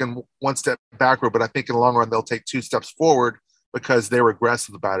may have taken one step backward, but I think in the long run, they'll take 2 steps forward because they were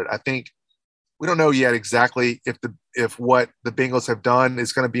aggressive about it. I think we don't know yet exactly if what the Bengals have done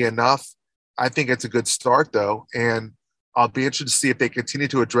is going to be enough. I think it's a good start though. And I'll be interested to see if they continue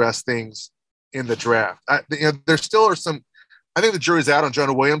to address things in the draft. There still are some, I think the jury's out on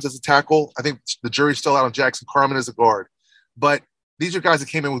Jonah Williams as a tackle. I think the jury's still out on Jackson Carman as a guard, but these are guys that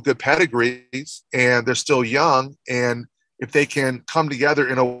came in with good pedigrees and they're still young. And if they can come together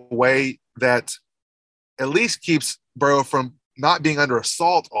in a way that at least keeps Burrow from not being under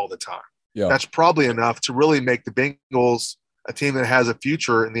assault all the time, that's probably enough to really make the Bengals a team that has a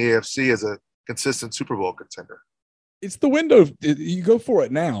future in the AFC as a consistent Super Bowl contender. It's the window. You go for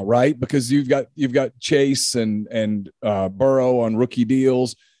it now, right? Because you've got Chase and Burrow on rookie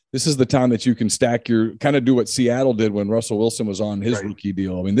deals. This is the time that you can stack your kind of do what Seattle did when Russell Wilson was on his rookie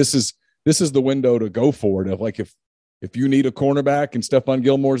deal. I mean, this is the window to go for it. Like if you need a cornerback and Stephon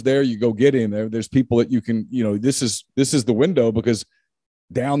Gilmore's there, you go get him. There's people that you can, this is the window because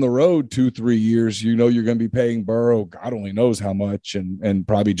down the road 2-3 years, you're going to be paying Burrow, God only knows how much, and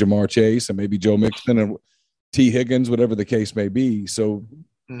probably Jamar Chase and maybe Joe Mixon and T. Higgins, whatever the case may be. So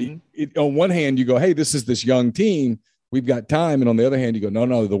on one hand, you go, hey, this is this young team. We've got time. And on the other hand, you go,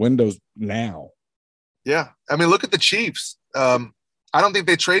 no, the window's now. Yeah. Look at the Chiefs. I don't think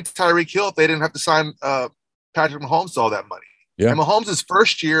they trade Tyreek Hill if they didn't have to sign Patrick Mahomes to all that money. Yeah. And Mahomes'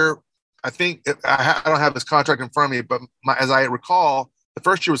 first year, I think I don't have his contract in front of me, but as I recall, the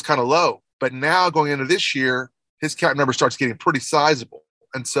first year was kind of low. But now going into this year, his cap number starts getting pretty sizable.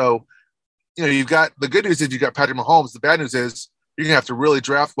 And so, you've got the good news is you've got Patrick Mahomes. The bad news is you're going to have to really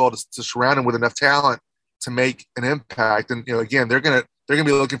draft well to surround him with enough talent to make an impact. And, again, they're going to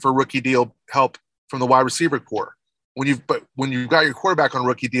be looking for rookie deal help from the wide receiver core. When you've got your quarterback on a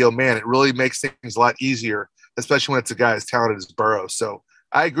rookie deal, man, it really makes things a lot easier, especially when it's a guy as talented as Burrow. So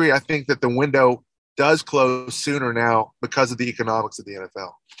I agree. I think that the window does close sooner now because of the economics of the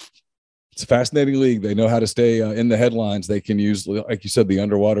NFL. It's a fascinating league. They know how to stay in the headlines. They can use, like you said, the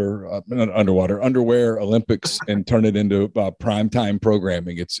underwear Olympics and turn it into primetime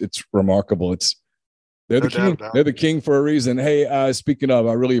programming. It's remarkable. They're the king for a reason. Hey, speaking of,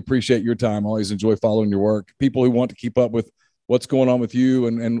 I really appreciate your time. I always enjoy following your work. People who want to keep up with what's going on with you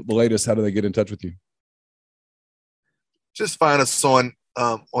and the latest, how do they get in touch with you? Just find us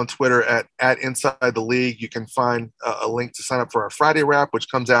on Twitter at Inside the League. You can find a link to sign up for our Friday wrap, which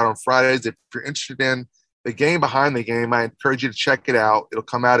comes out on Fridays. If you're interested in the game behind the game, I encourage you to check it out. It'll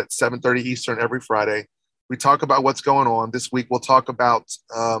come out at 7:30 Eastern every Friday. We talk about what's going on. This week we'll talk about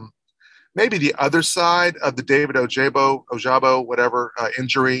maybe the other side of the David Ojabo,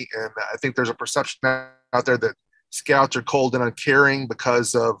 injury. And I think there's a perception out there that scouts are cold and uncaring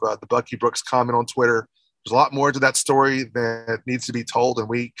because of the Bucky Brooks comment on Twitter. There's a lot more to that story that needs to be told, and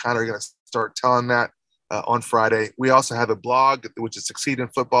we kind of are going to start telling that on Friday. We also have a blog, which is Succeed in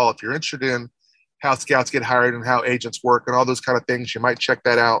Football. If you're interested in how scouts get hired and how agents work and all those kind of things, you might check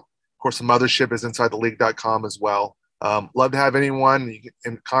that out. Of course, the mothership is InsideTheLeague.com as well. Love to have anyone. You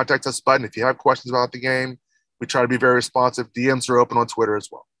can contact us button if you have questions about the game. We try to be very responsive. DMs are open on Twitter as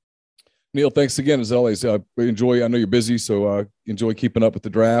well. Neil, thanks again as always. Enjoy. I know you're busy, so enjoy keeping up with the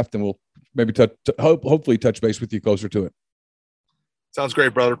draft, and we'll maybe hopefully touch base with you closer to it. Sounds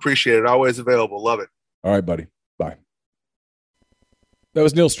great, brother. Appreciate it. Always available. Love it. All right, buddy. Bye. That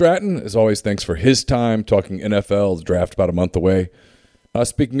was Neil Stratton. As always, thanks for his time talking NFL. The draft about a month away.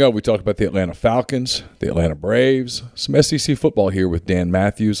 Speaking of, we talked about the Atlanta Falcons, the Atlanta Braves, some SEC football here with Dan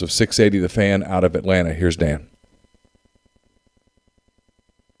Matthews of 680 The Fan out of Atlanta. Here's Dan.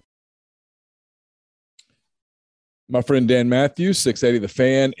 My friend Dan Matthews, 680 The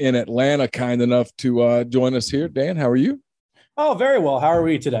Fan in Atlanta, kind enough to join us here. Dan, how are you? Oh, very well. How are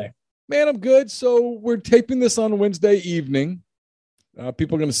we today? Man, I'm good. So we're taping this on Wednesday evening.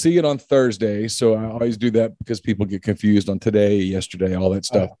 People are going to see it on Thursday. So I always do that because people get confused on today, yesterday, all that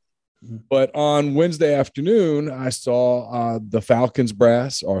stuff. But on Wednesday afternoon, I saw the Falcons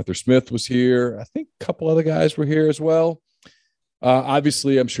brass. Arthur Smith was here. I think a couple other guys were here as well.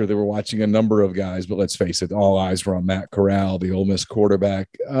 Obviously, I'm sure they were watching a number of guys, but let's face it, all eyes were on Matt Corral, the Ole Miss quarterback.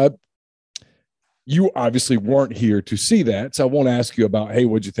 You obviously weren't here to see that, so I won't ask you about, hey,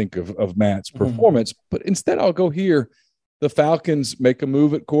 what'd you think of Matt's performance? But instead, I'll go here. The Falcons make a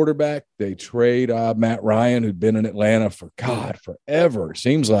move at quarterback. They trade Matt Ryan, who'd been in Atlanta for, forever.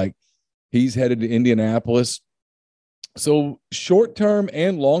 Seems like he's headed to Indianapolis. So short-term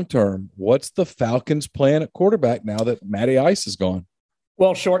and long-term, what's the Falcons' plan at quarterback now that Matty Ice is gone?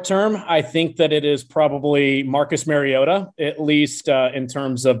 Well, short term, I think that it is probably Marcus Mariota, at least in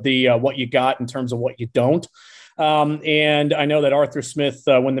terms of the what you got, in terms of what you don't. And I know that Arthur Smith,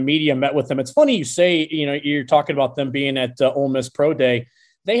 when the media met with them, it's funny you say, you're talking about them being at Ole Miss Pro Day.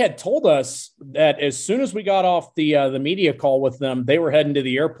 They had told us that as soon as we got off the media call with them, they were heading to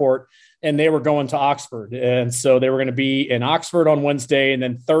the airport and they were going to Oxford. And so they were going to be in Oxford on Wednesday. And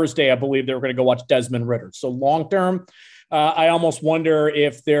then Thursday, I believe they were going to go watch Desmond Ridder. So long term, I almost wonder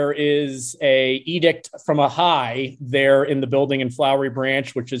if there is a edict from a high there in the building in Flowery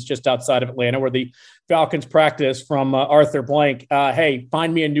Branch, which is just outside of Atlanta, where the Falcons practice, from Arthur Blank. Hey,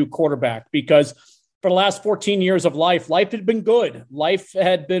 find me a new quarterback, because for the last 14 years of life had been good. Life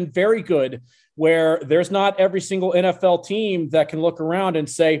had been very good, where there's not every single NFL team that can look around and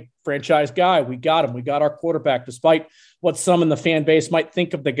say, franchise guy, we got him. We got our quarterback, despite what some in the fan base might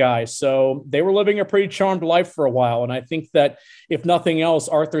think of the guy. So they were living a pretty charmed life for a while. And I think that if nothing else,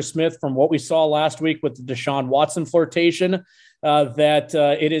 Arthur Smith, from what we saw last week with the Deshaun Watson flirtation, that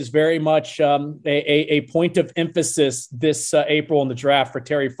it is very much a point of emphasis this April in the draft for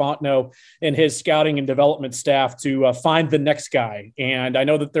Terry Fontenot and his scouting and development staff to find the next guy. And I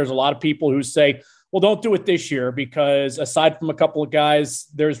know that there's a lot of people who say, well, don't do it this year, because aside from a couple of guys,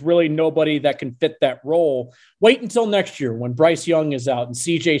 there's really nobody that can fit that role. Wait until next year when Bryce Young is out and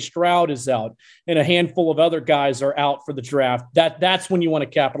CJ Stroud is out and a handful of other guys are out for the draft. That's when you want to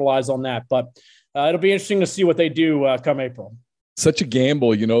capitalize on that. But it'll be interesting to see what they do come April. Such a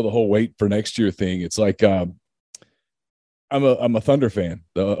gamble, the whole wait for next year thing. It's like I'm a Thunder fan,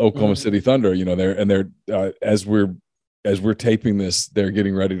 the Oklahoma City Thunder. They're as we're taping this, they're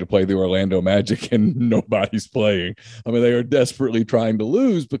getting ready to play the Orlando Magic, and nobody's playing. I mean, they are desperately trying to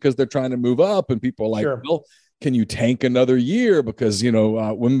lose because they're trying to move up, and people are like, sure. Well, can you tank another year? Because,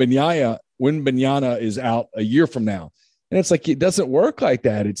 Wembanyama is out a year from now. And it's like, it doesn't work like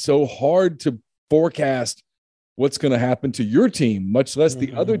that. It's so hard to forecast what's going to happen to your team, much less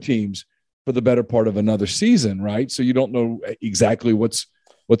the other teams, for the better part of another season, right? So you don't know exactly what's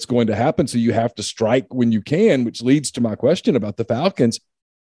going to happen. So you have to strike when you can, which leads to my question about the Falcons.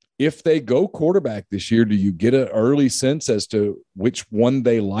 If they go quarterback this year, do you get an early sense as to which one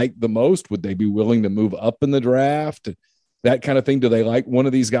they like the most? Would they be willing to move up in the draft? That kind of thing. Do they like one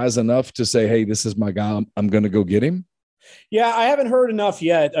of these guys enough to say, hey, this is my guy, I'm going to go get him? Yeah, I haven't heard enough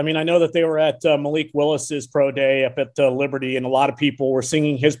yet. I mean, I know that they were at Malik Willis's pro day up at Liberty, and a lot of people were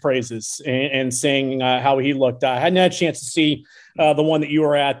singing his praises and saying how he looked. I hadn't had a chance to see the one that you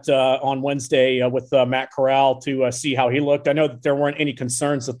were at on Wednesday with Matt Corral to see how he looked. I know that there weren't any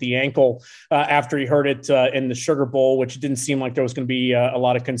concerns with the ankle after he hurt it in the Sugar Bowl, which didn't seem like there was going to be a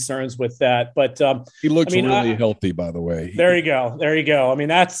lot of concerns with that. But he looks really healthy, by the way. There you go. I mean,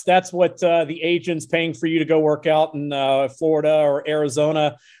 that's what the agent's paying for you to go work out in Florida or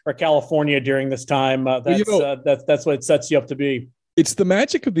Arizona or California during this time. That's what it sets you up to be. It's the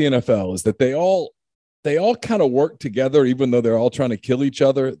magic of the NFL is that they all kind of work together, even though they're all trying to kill each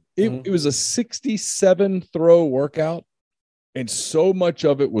other. It was a 67 throw workout, and so much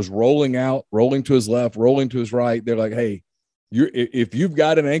of it was rolling out, rolling to his left, rolling to his right. They're like, hey, if you've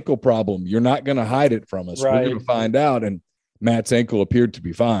got an ankle problem, you're not going to hide it from us. Right. We're going to find out. And Matt's ankle appeared to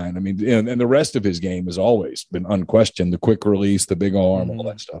be fine. I mean, and the rest of his game has always been unquestioned, the quick release, the big arm, all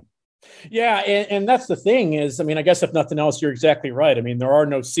that stuff. Yeah, and that's the thing is, I mean, I guess if nothing else, you're exactly right. I mean, there are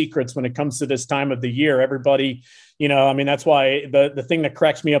no secrets when it comes to this time of the year. Everybody, I mean, that's why the thing that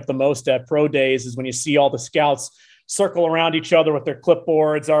cracks me up the most at pro days is when you see all the scouts circle around each other with their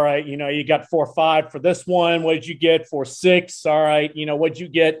clipboards. All right, you got 4.5 for this one. What did you get? 4.6. All right, what'd you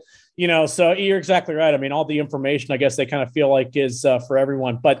get? So you're exactly right. I mean, all the information, I guess they kind of feel like is for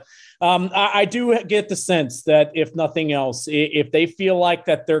everyone. But I do get the sense that if nothing else, if they feel like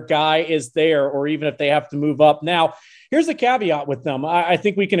that their guy is there, or even if they have to move up. Now, here's the caveat with them. I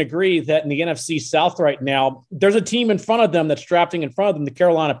think we can agree that in the NFC South right now, there's a team in front of them that's drafting in front of them, the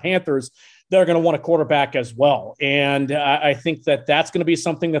Carolina Panthers. They're going to want a quarterback as well. And I think that that's going to be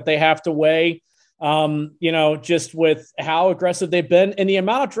something that they have to weigh. Just with how aggressive they've been and the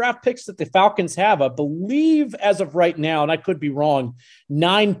amount of draft picks that the Falcons have, I believe as of right now, and I could be wrong,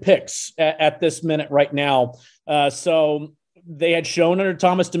 9 picks at this minute right now. So they had shown under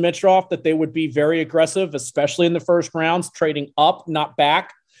Thomas Dimitroff that they would be very aggressive, especially in the first rounds, trading up, not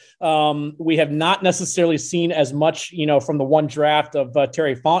back. We have not necessarily seen as much, from the one draft of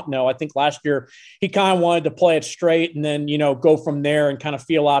Terry Fontenot. I think last year he kind of wanted to play it straight and then, go from there and kind of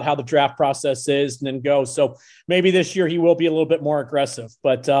feel out how the draft process is and then go. So maybe this year he will be a little bit more aggressive.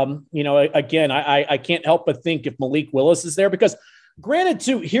 But, again, I can't help but think if Malik Willis is there, because granted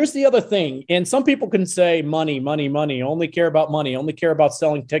too, here's the other thing. And some people can say money, only care about money, only care about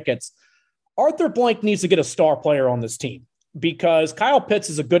selling tickets. Arthur Blank needs to get a star player on this team, because Kyle Pitts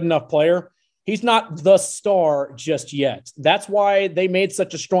is a good enough player. He's not the star just yet. That's why they made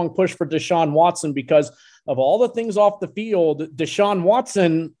such a strong push for Deshaun Watson, because of all the things off the field, Deshaun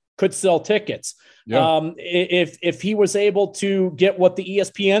Watson could sell tickets. Yeah. If he was able to get what the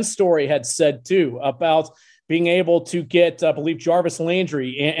ESPN story had said too, about being able to get, I believe, Jarvis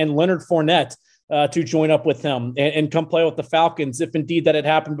Landry and Leonard Fournette to join up with him and come play with the Falcons. If indeed that had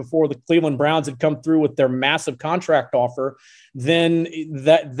happened before the Cleveland Browns had come through with their massive contract offer, then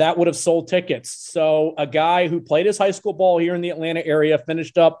that would have sold tickets. So a guy who played his high school ball here in the Atlanta area,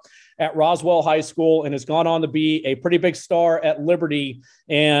 finished up at Roswell High School, and has gone on to be a pretty big star at Liberty,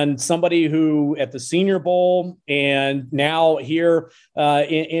 and somebody who at the Senior Bowl and now here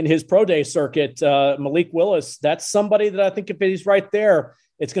in his pro day circuit, Malik Willis, that's somebody that I think if he's right there,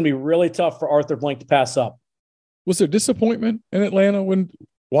 it's going to be really tough for Arthur Blank to pass up. Was there disappointment in Atlanta when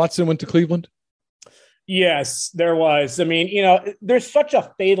Watson went to Cleveland? Yes, there was. I mean, there's such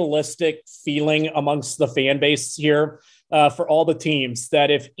a fatalistic feeling amongst the fan base here for all the teams that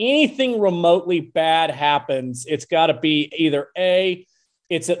if anything remotely bad happens, it's got to be either A,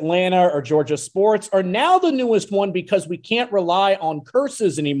 it's Atlanta or Georgia sports, or now the newest one, because we can't rely on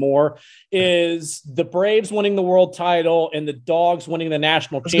curses anymore, is the Braves winning the world title and the Dogs winning the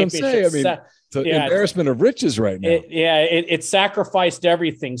national championship. It's an embarrassment of riches right now. It sacrificed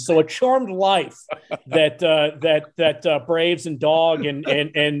everything. So a charmed life that Braves and Dog and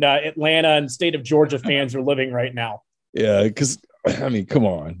Atlanta and state of Georgia fans are living right now. Yeah, because come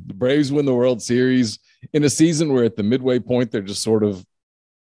on, the Braves win the World Series in a season where at the midway point they're just sort of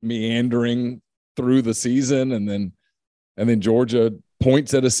meandering through the season, and then Georgia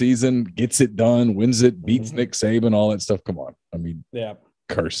points at a season, gets it done, wins it, beats Nick Saban, all that stuff. Come on,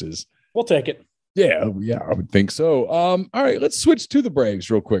 curses. We'll take it. Yeah, I would think so. All right, let's switch to the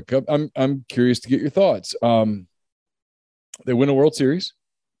Braves real quick. I'm curious to get your thoughts. They win a World Series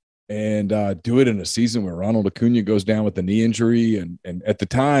and do it in a season where Ronald Acuna goes down with a knee injury, and at the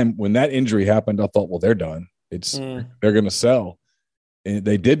time when that injury happened, I thought, well, they're done. They're going to sell. And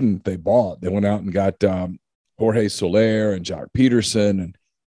they didn't. They bought. They went out and got Jorge Soler and Jock Peterson, and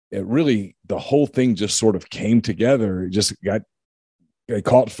it really, the whole thing just sort of came together. It just they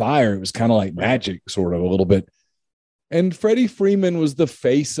caught fire. It was kind of like magic, sort of a little bit. And Freddie Freeman was the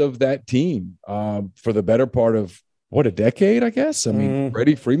face of that team for the better part of a decade, I guess. I mean,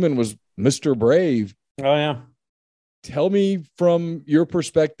 Freddie Freeman was Mr. Brave. Oh yeah. Tell me from your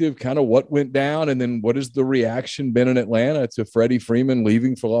perspective kind of what went down, and then what has the reaction been in Atlanta to Freddie Freeman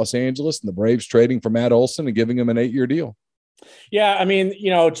leaving for Los Angeles and the Braves trading for Matt Olson and giving him an 8-year deal? Yeah, I mean,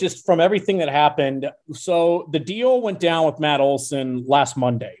 just from everything that happened. So the deal went down with Matt Olson last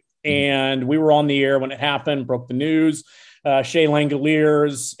Monday, and we were on the air when it happened, broke the news. Shea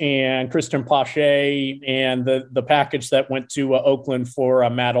Langoliers and Christian Pache and the package that went to Oakland for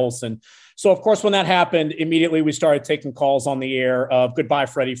Matt Olson. So, of course, when that happened, immediately we started taking calls on the air of goodbye,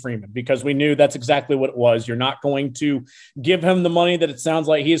 Freddie Freeman, because we knew that's exactly what it was. You're not going to give him the money that it sounds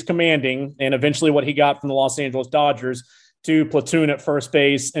like he is commanding, and eventually what he got from the Los Angeles Dodgers, to platoon at first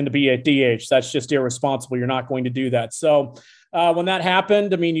base and to be at DH. That's just irresponsible. You're not going to do that. So when that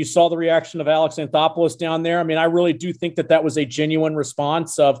happened, I mean, you saw the reaction of Alex Anthopoulos down there. I mean, I really do think that was a genuine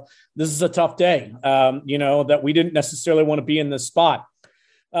response of this is a tough day, that we didn't necessarily want to be in this spot.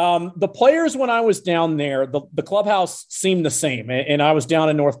 The players, when I was down there, the clubhouse seemed the same. And I was down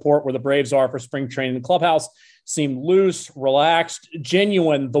in Northport where the Braves are for spring training. The clubhouse seemed loose, relaxed,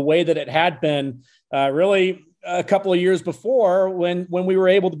 genuine, the way that it had been really a couple of years before when we were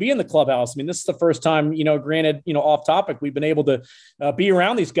able to be in the clubhouse. I mean, this is the first time, granted, off topic, we've been able to be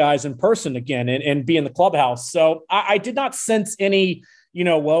around these guys in person again and be in the clubhouse. So I did not sense any,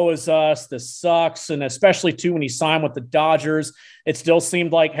 woe is us, this sucks. And especially too, when he signed with the Dodgers, it still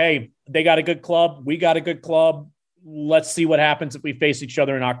seemed like, hey, they got a good club. We got a good club. Let's see what happens if we face each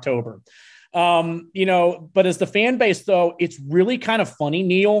other in October. But as the fan base, though, it's really kind of funny,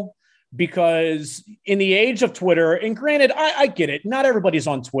 Neil, because in the age of Twitter, and granted, I get it, not everybody's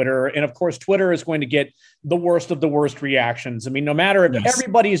on Twitter. And of course, Twitter is going to get the worst of the worst reactions. I mean, no matter if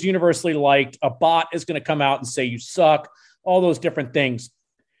everybody is universally liked, a bot is going to come out and say you suck, all those different things.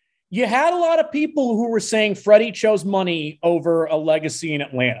 You had a lot of people who were saying Freddie chose money over a legacy in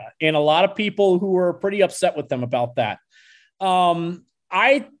Atlanta, and a lot of people who were pretty upset with them about that.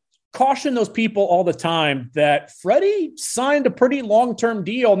 I caution those people all the time that Freddie signed a pretty long-term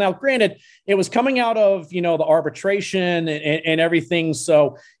deal. Now, granted, it was coming out of, the arbitration and everything.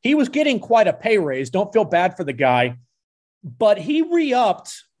 So he was getting quite a pay raise. Don't feel bad for the guy, but he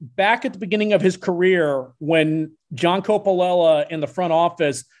re-upped back at the beginning of his career when John Coppola in the front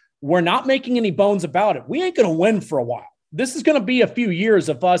office were not making any bones about it. We ain't going to win for a while. This is going to be a few years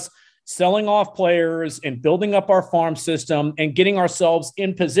of us selling off players and building up our farm system and getting ourselves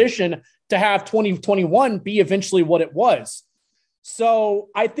in position to have 2021 be eventually what it was. So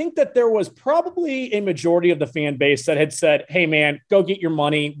I think that there was probably a majority of the fan base that had said, hey, man, go get your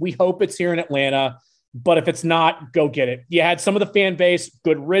money. We hope it's here in Atlanta, but if it's not, go get it. You had some of the fan base,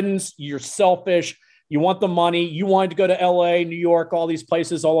 good riddance, you're selfish, you want the money, you wanted to go to LA, New York, all these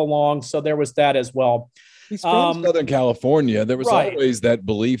places all along. So there was that as well. He's from Southern California. There was always that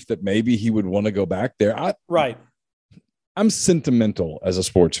belief that maybe he would want to go back there. I'm sentimental as a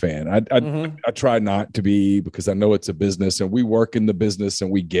sports fan. I try not to be, because I know it's a business and we work in the business and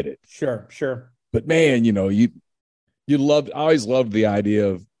we get it. Sure. But man, I always loved the idea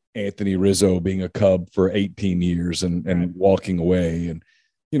of Anthony Rizzo being a Cub for 18 years and walking away, and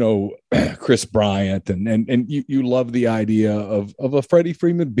Chris Bryant, and you love the idea of a Freddie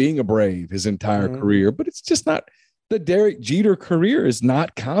Freeman being a Brave his entire career, but it's just not. The Derek Jeter career is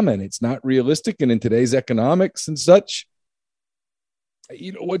not common. It's not realistic. And in today's economics and such,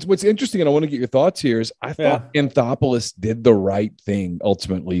 what's interesting, and I want to get your thoughts here, is I thought Anthopoulos did the right thing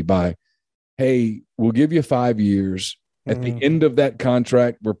ultimately by, hey, we'll give you 5 years. At the end of that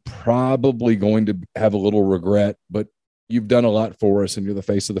contract, we're probably going to have a little regret, but you've done a lot for us and you're the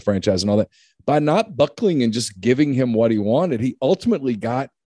face of the franchise and all that. By not buckling and just giving him what he wanted, he ultimately got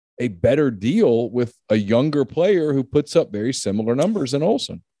a better deal with a younger player who puts up very similar numbers in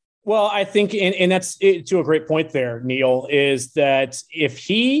Olson. Well, I think, and that's it, to a great point there, Neil, is that if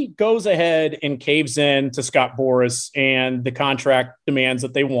he goes ahead and caves in to Scott Boras and the contract demands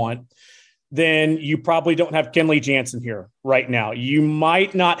that they want, then you probably don't have Kenley Jansen here right now. You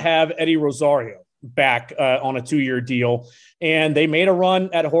might not have Eddie Rosario back on a 2-year deal. And they made a run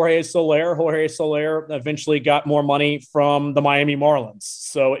at Jorge Soler. Jorge Soler eventually got more money from the Miami Marlins.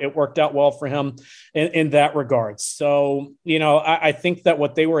 So it worked out well for him in that regard. So, I think that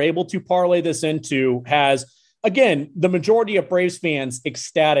what they were able to parlay this into has, again, the majority of Braves fans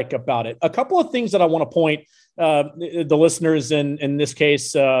ecstatic about it. A couple of things that I want to point the listeners, in this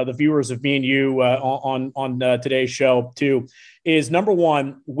case, the viewers of me and you on today's show too, is number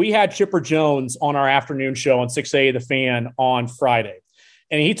one, we had Chipper Jones on our afternoon show on 6A The Fan on Friday.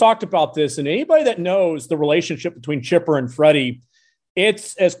 And he talked about this, and anybody that knows the relationship between Chipper and Freddie,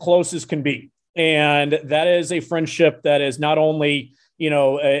 it's as close as can be. And that is a friendship that is not only,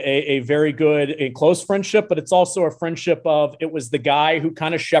 a very good and close friendship, but it's also a friendship of, it was the guy who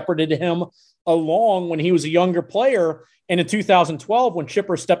kind of shepherded him along when he was a younger player. And in 2012, when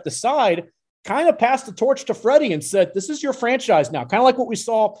Chipper stepped aside, kind of passed the torch to Freddie and said, this is your franchise now. Kind of like what we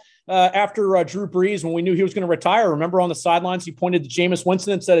saw after Drew Brees when we knew he was going to retire. Remember on the sidelines, he pointed to Jameis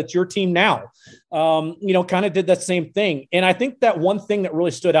Winston and said, it's your team now. Kind of did that same thing. And I think that one thing that really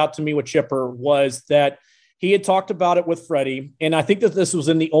stood out to me with Chipper was that he had talked about it with Freddie. And I think that this was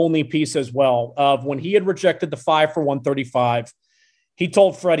in the only piece as well of when he had rejected the 5 for 135, he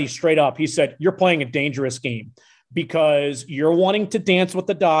told Freddie straight up, he said, you're playing a dangerous game, because you're wanting to dance with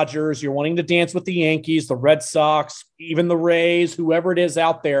the Dodgers, you're wanting to dance with the Yankees, the Red Sox, even the Rays, whoever it is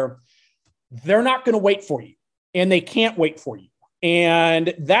out there. They're not going to wait for you, and they can't wait for you.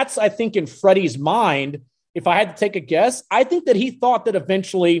 And that's, I think, in Freddie's mind, if I had to take a guess, I think that he thought that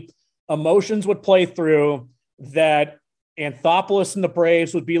eventually emotions would play through, that Anthopoulos and the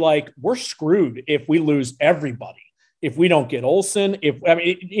Braves would be like, we're screwed if we lose everybody. If we don't get Olson,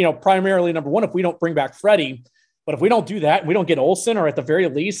 primarily number one, if we don't bring back Freddie, But if we don't do that, we don't get Olsen, or at the very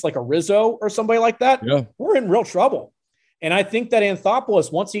least, like a Rizzo or somebody like that, we're in real trouble. And I think that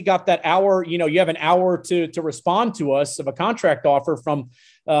Anthopoulos, once he got that hour, you have an hour to respond to us of a contract offer from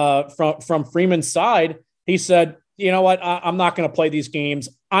Freeman's side. He said, you know what, I'm not going to play these games.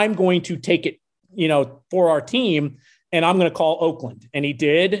 I'm going to take it, for our team, and I'm going to call Oakland. And he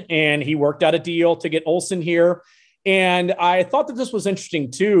did, and he worked out a deal to get Olsen here. And I thought that this was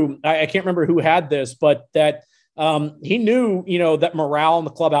interesting too. I can't remember who had this, but that he knew, that morale in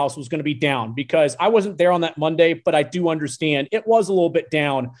the clubhouse was going to be down, because I wasn't there on that Monday, but I do understand it was a little bit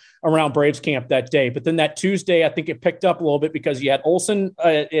down around Braves camp that day. But then that Tuesday, I think it picked up a little bit because you had Olsen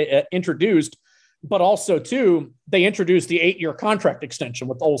introduced, but also too, they introduced the 8-year contract extension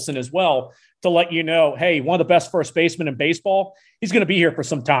with Olsen as well, to let you know, hey, one of the best first basemen in baseball, he's going to be here for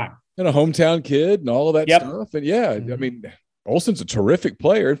some time. And a hometown kid and all of that stuff. And I mean, Olsen's a terrific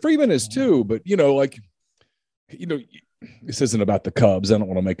player, and Freeman is too, but this isn't about the Cubs. I don't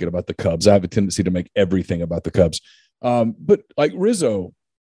want to make it about the Cubs. I have a tendency to make everything about the Cubs. But like Rizzo,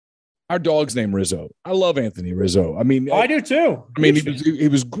 our dog's named Rizzo. I love Anthony Rizzo. I mean, I do too. I mean, he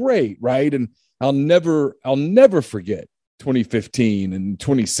was great, right? And I'll never forget 2015 and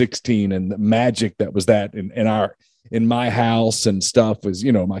 2016 and the magic that was that in my house and stuff. Was,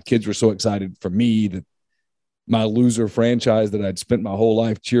 my kids were so excited for me that my loser franchise that I'd spent my whole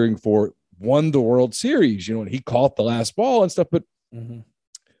life cheering for won the World Series, and he caught the last ball and stuff, but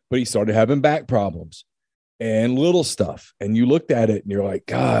he started having back problems and little stuff. And you looked at it and you're like,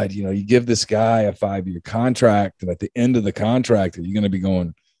 God, you give this guy a 5-year contract, and at the end of the contract, are you going to be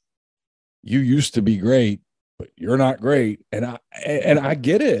going, you used to be great, but you're not great. And I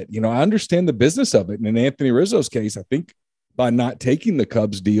get it. I understand the business of it. And in Anthony Rizzo's case, I think by not taking the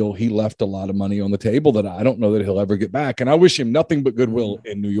Cubs deal, he left a lot of money on the table that I don't know that he'll ever get back. And I wish him nothing but goodwill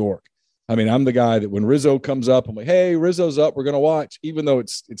in New York. I mean, I'm the guy that when Rizzo comes up, I'm like, hey, Rizzo's up, we're going to watch, even though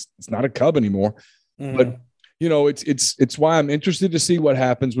it's not a Cub anymore. But it's why I'm interested to see what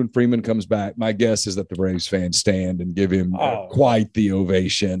happens when Freeman comes back. My guess is that the Braves fans stand and give him quite the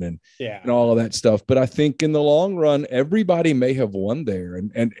ovation and all of that stuff. But I think in the long run, everybody may have won there.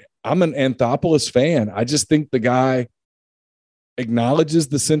 And I'm an Anthopoulos fan. I just think the guy acknowledges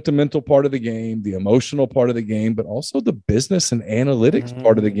the sentimental part of the game, the emotional part of the game, but also the business and analytics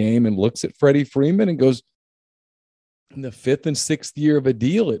part of the game, and looks at Freddie Freeman and goes, in the 5th and 6th year of a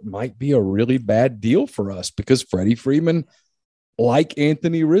deal, it might be a really bad deal for us, because Freddie Freeman, like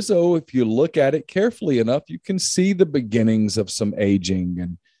Anthony Rizzo, if you look at it carefully enough, you can see the beginnings of some aging,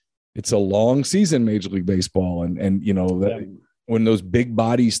 and it's a long season, Major League Baseball. And when those big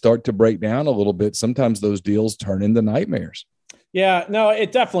bodies start to break down a little bit, sometimes those deals turn into nightmares. Yeah, no,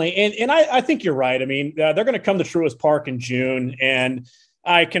 it definitely. And I think you're right. I mean, they're going to come to Truist Park in June, and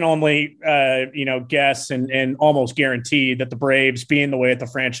I can only, guess and almost guarantee that the Braves, being the way that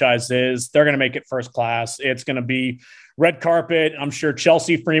the franchise is, they're going to make it first class. It's going to be red carpet. I'm sure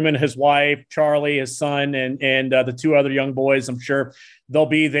Chelsea Freeman, his wife, Charlie, his son, and the 2 other young boys, I'm sure they'll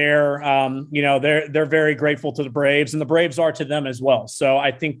be there. They're very grateful to the Braves, and the Braves are to them as well. So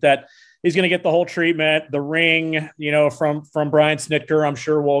I think that he's going to get the whole treatment. The ring, from Brian Snitker, I'm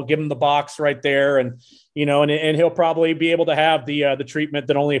sure we'll give him the box right there. And he'll probably be able to have the treatment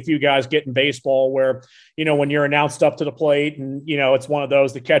that only a few guys get in baseball, where, when you're announced up to the plate and, it's one of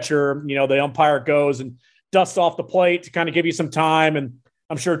those, the catcher, the umpire goes and dusts off the plate to kind of give you some time. And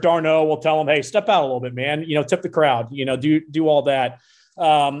I'm sure Darno will tell him, hey, step out a little bit, man, tip the crowd, do all that.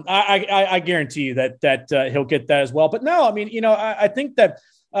 I guarantee you that he'll get that as well. But no, I mean, I think that,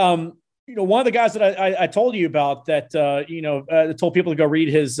 one of the guys that I told you about that, told people to go read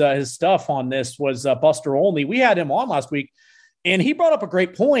his stuff on this was Buster Olney. We had him on last week, and he brought up a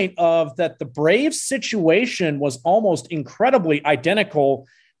great point of that the Braves situation was almost incredibly identical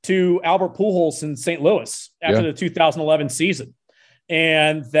to Albert Pujols in St. Louis after the 2011 season.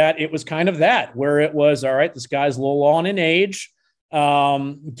 And that it was kind of that, where it was, all right, this guy's a little on in age.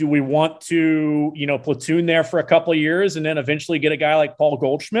 Do we want to, platoon there for a couple of years and then eventually get a guy like Paul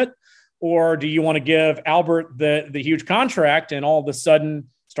Goldschmidt? Or do you want to give Albert the huge contract and all of a sudden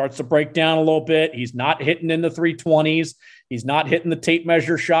starts to break down a little bit? He's not hitting in the 320s. He's not hitting the tape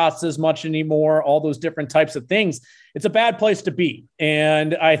measure shots as much anymore, all those different types of things. It's a bad place to be.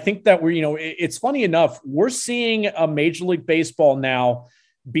 And I think that it's funny enough, we're seeing a Major League Baseball now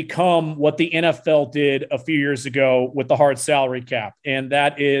become what the NFL did a few years ago with the hard salary cap. And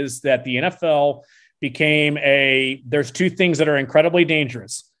that is that the NFL became there's 2 things that are incredibly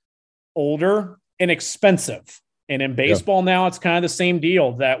dangerous: older and expensive. And in baseball now, it's kind of the same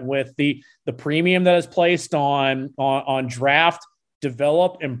deal, that with the premium that is placed on draft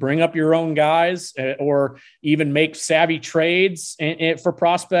develop and bring up your own guys, or even make savvy trades for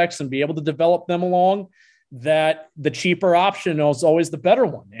prospects and be able to develop them along, that the cheaper option is always the better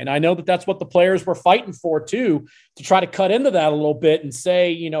one. And I know that that's what the players were fighting for too, to try to cut into that a little bit and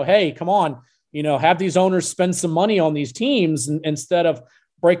say, hey, come on, have these owners spend some money on these teams instead of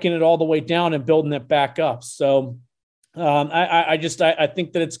breaking it all the way down and building it back up. So I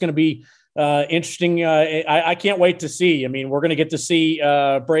think that it's going to be interesting. I can't wait to see. I mean, we're going to get to see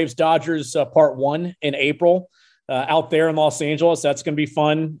Braves Dodgers part 1 in April out there in Los Angeles. That's going to be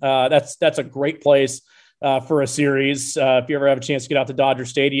fun. That's a great place for a series if you ever have a chance to get out to Dodger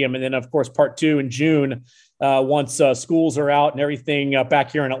Stadium. And then, of course, part 2 in June once schools are out and everything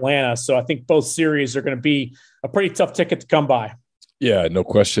back here in Atlanta. So I think both series are going to be a pretty tough ticket to come by. Yeah, no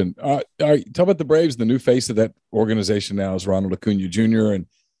question. All right, talk about the Braves. The new face of that organization now is Ronald Acuna Jr., and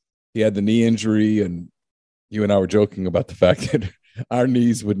he had the knee injury, and you and I were joking about the fact that our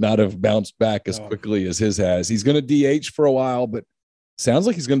knees would not have bounced back as quickly as his has. He's going to DH for a while, but sounds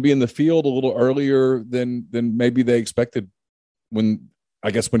like he's going to be in the field a little earlier than maybe they expected when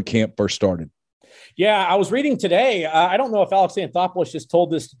camp first started. Yeah, I was reading today. I don't know if Alex Anthopoulos just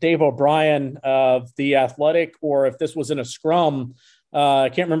told this to Dave O'Brien of The Athletic or if this was in a scrum. I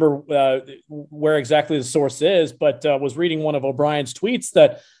can't remember where exactly the source is, but was reading one of O'Brien's tweets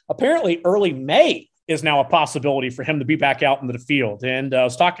that apparently early May is now a possibility for him to be back out into the field. And I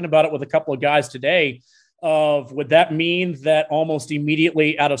was talking about it with a couple of guys today would that mean that almost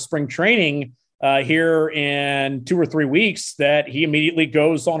immediately out of spring training here in 2 or 3 weeks that he immediately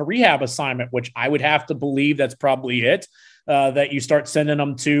goes on a rehab assignment, which I would have to believe that's probably it. That you start sending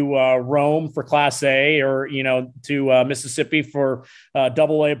them to Rome for Class A or, to Mississippi for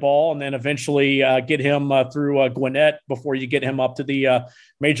AA ball, and then eventually get him through Gwinnett before you get him up to the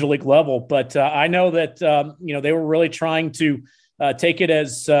major league level. But I know that, they were really trying to take it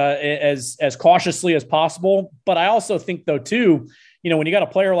as cautiously as possible. But I also think, though, too, when you got a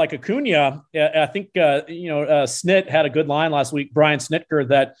player like Acuna, I think, Snit had a good line last week, Brian Snitker,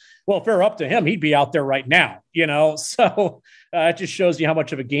 that, well, if they're up to him, he'd be out there right now, So it just shows you how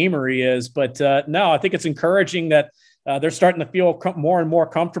much of a gamer he is. But no, I think it's encouraging that they're starting to feel more and more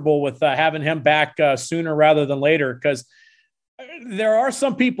comfortable with having him back sooner rather than later, because there are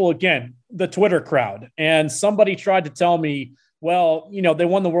some people, again, the Twitter crowd, and somebody tried to tell me, well, they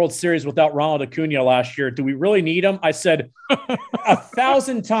won the World Series without Ronald Acuna last year. Do we really need him? I said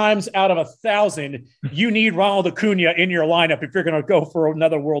 1,000 times out of 1,000, you need Ronald Acuna in your lineup if you're going to go for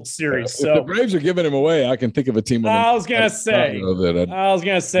another World Series. So if the Braves are giving him away, I can think of a team. I was going to say,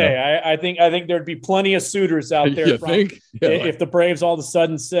 I think there'd be plenty of suitors out there. If the Braves all of a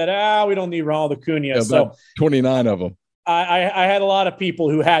sudden said, we don't need Ronald Acuna. Yeah, so 29 of them. I had a lot of people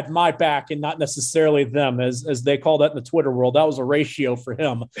who had my back and not necessarily them, as they call that in the Twitter world. That was a ratio for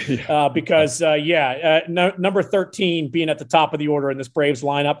him because number 13 being at the top of the order in this Braves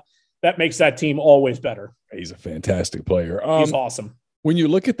lineup, that makes that team always better. He's a fantastic player. He's awesome. When you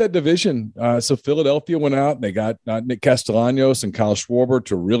look at that division, so Philadelphia went out and they got Nick Castellanos and Kyle Schwarber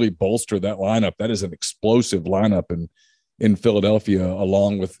to really bolster that lineup. That is an explosive lineup in Philadelphia,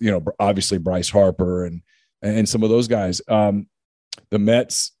 along with, obviously Bryce Harper and some of those guys. The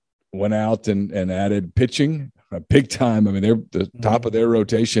Mets went out and added pitching big time. I mean, the top of their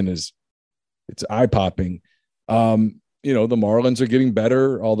rotation it's eye-popping. The Marlins are getting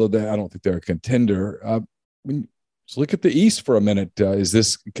better, although I don't think they're a contender. Let's look at the East for a minute.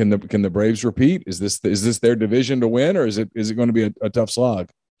 Can the Braves repeat? Is this their division to win, or is it going to be a tough slog?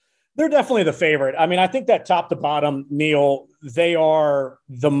 They're definitely the favorite. I mean, I think that top to bottom, Neil, they are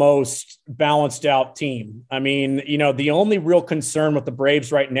the most balanced out team. I mean, the only real concern with the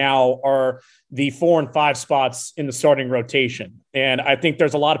Braves right now are the 4 and 5 spots in the starting rotation. And I think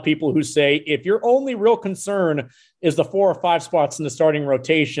there's a lot of people who say, if your only real concern is the 4 or 5 spots in the starting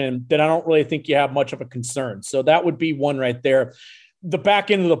rotation, then I don't really think you have much of a concern. So that would be one right there. The back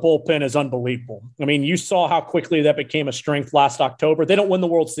end of the bullpen is unbelievable. I mean, you saw how quickly that became a strength last October. They don't win the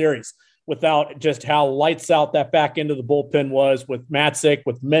World Series without just how lights out that back end of the bullpen was with Matzik,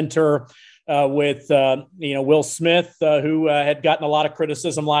 with Mentor, with Will Smith, who had gotten a lot of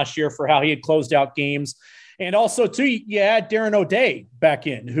criticism last year for how he had closed out games. And also, too, you add Darren O'Day back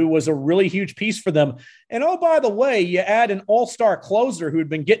in, who was a really huge piece for them. And, oh, by the way, you add an all-star closer who had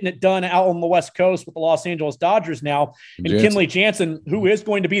been getting it done out on the West Coast with the Los Angeles Dodgers now, and Kenley Jansen, who is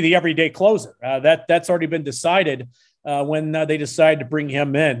going to be the everyday closer. That's already been decided. when they decide to bring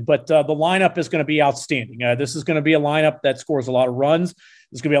him in. But the lineup is going to be outstanding. This is going to be a lineup that scores a lot of runs.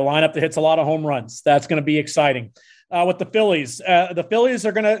 This is going to be a lineup that hits a lot of home runs. That's going to be exciting. With the Phillies are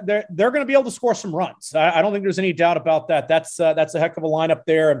going to they're going to be able to score some runs. I don't think there's any doubt about that. That's a heck of a lineup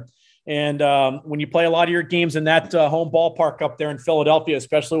there. And when you play a lot of your games in that home ballpark up there in Philadelphia,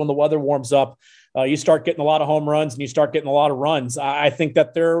 especially when the weather warms up, you start getting a lot of home runs and you start getting a lot of runs. I think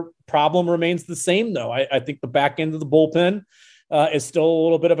that their problem remains the same, though. I think the back end of the bullpen is still a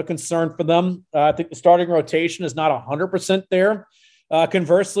little bit of a concern for them. I think the starting rotation is not 100% there.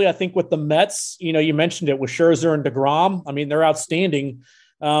 Conversely, I think with the Mets, you mentioned it with Scherzer and DeGrom. I mean, they're outstanding.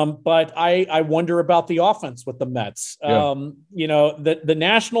 But I wonder about the offense with the Mets. Yeah. The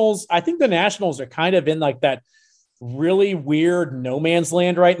Nationals, I think the Nationals are kind of in like that really weird no man's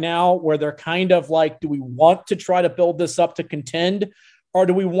land right now where they're kind of like, do we want to try to build this up to contend, or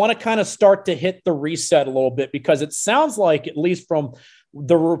do we want to kind of start to hit the reset a little bit? Because it sounds like, at least from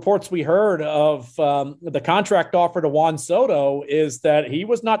the reports we heard of the contract offer to Juan Soto, is that he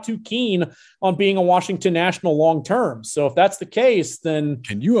was not too keen on being a Washington National long-term. So if that's the case, then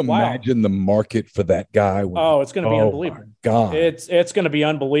can you imagine the market for that guy? It's going to be unbelievable. God, it's going to be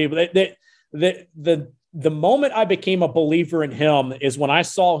unbelievable. The moment I became a believer in him is when I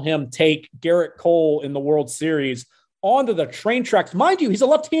saw him take Garrett Cole in the World Series onto the train tracks. Mind you, he's a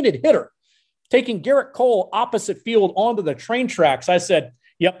left-handed hitter. Taking Garrett Cole opposite field onto the train tracks, I said,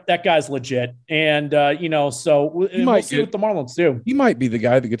 yep, that guy's legit. And, we'll see what the Marlins do. He might be the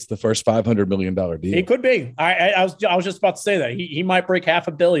guy that gets the first $500 million deal. He could be. I was just about to say that. He might break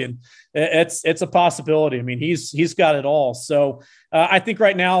 $500 million. It's a possibility. I mean, he's got it all. So I think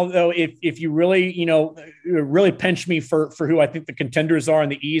right now, though, if you really, really pinch me for who I think the contenders are in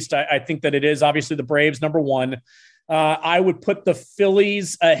the East, I think that it is obviously the Braves, number one. I would put the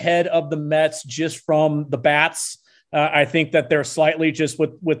Phillies ahead of the Mets just from the bats. I think that they're slightly just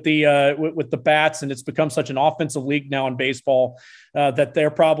with the bats, and it's become such an offensive league now in baseball that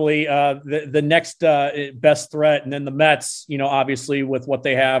they're probably the next best threat. And then the Mets, obviously with what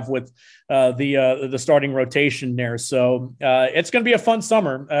they have with the starting rotation there. So it's going to be a fun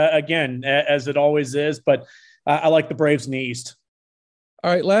summer again, as it always is. But I like the Braves in the East. All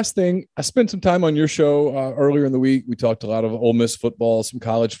right, last thing. I spent some time on your show earlier in the week. We talked a lot of Ole Miss football, some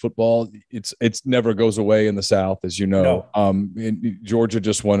college football. It's never goes away in the South, as you know. No. Georgia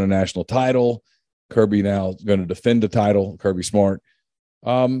just won a national title. Kirby now going to defend the title. Kirby Smart.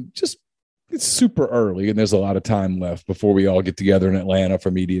 It's super early, and there's a lot of time left before we all get together in Atlanta for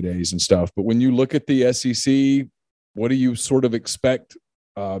media days and stuff. But when you look at the SEC, what do you sort of expect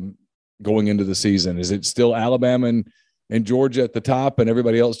going into the season? Is it still Alabama and Georgia at the top and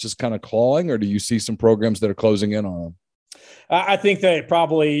everybody else just kind of clawing, or do you see some programs that are closing in on them? I think that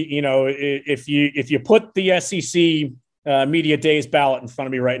probably, if you put the SEC media days ballot in front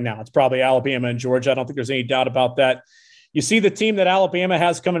of me right now, it's probably Alabama and Georgia. I don't think there's any doubt about that. You see the team that Alabama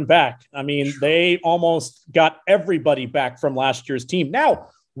has coming back. I mean, they almost got everybody back from last year's team. Now,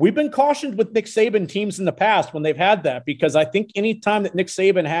 we've been cautioned with Nick Saban teams in the past when they've had that, because I think anytime that Nick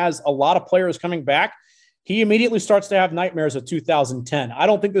Saban has a lot of players coming back, he immediately starts to have nightmares of 2010. I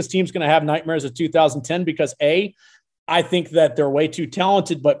don't think this team's going to have nightmares of 2010 because A, I think that they're way too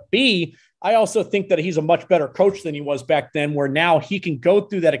talented, but B, I also think that he's a much better coach than he was back then, where now he can go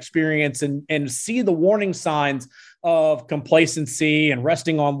through that experience and see the warning signs of complacency and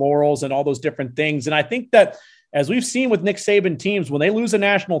resting on laurels and all those different things. And I think that, as we've seen with Nick Saban teams, when they lose a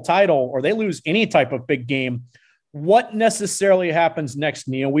national title or they lose any type of big game, what necessarily happens next,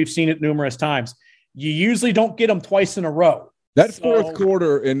 Neil? We've seen it numerous times. You usually don't get them twice in a row. That fourth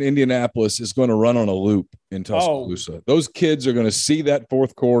quarter in Indianapolis is going to run on a loop in Tuscaloosa. Those kids are going to see that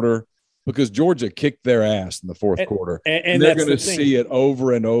fourth quarter because Georgia kicked their ass in the fourth quarter. And they're going to see it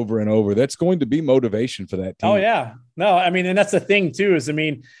over and over and over. That's going to be motivation for that team. Oh, yeah. No, I mean, and that's the thing, too, is, I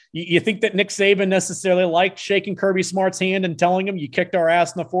mean, you think that Nick Saban necessarily liked shaking Kirby Smart's hand and telling him you kicked our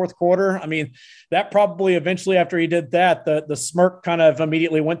ass in the fourth quarter? I mean, that probably eventually, after he did that, the smirk kind of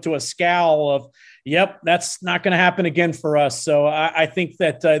immediately went to a scowl of, yep, that's not going to happen again for us. So I think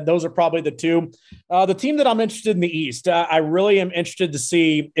that those are probably the two. The team that I'm interested in the East, I really am interested to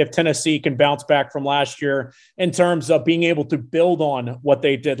see if Tennessee can bounce back from last year in terms of being able to build on what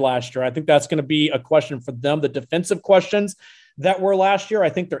they did last year. I think that's going to be a question for them. The defensive questions that were last year, I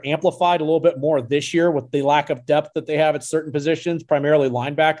think they're amplified a little bit more this year with the lack of depth that they have at certain positions, primarily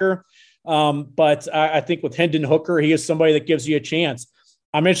linebacker. But I think with Hendon Hooker, he is somebody that gives you a chance.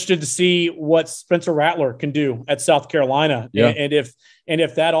 I'm interested to see what Spencer Rattler can do at South Carolina. Yeah. And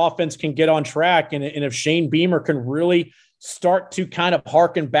if that offense can get on track, and if Shane Beamer can really start to kind of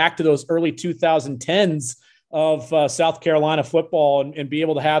harken back to those early 2010s of South Carolina football and be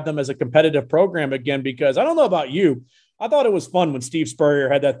able to have them as a competitive program again, because I don't know about you, I thought it was fun when Steve Spurrier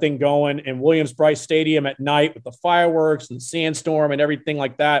had that thing going in Williams-Brice Stadium at night with the fireworks and the sandstorm and everything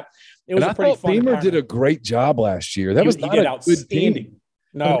like that. It was and a pretty fun. Beamer did a great job last year. That was not a good team.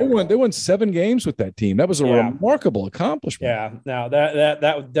 No, they won 7 games with that team. That was a remarkable accomplishment. Yeah, no,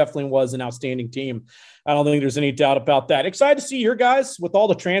 that definitely was an outstanding team. I don't think there's any doubt about that. Excited to see your guys with all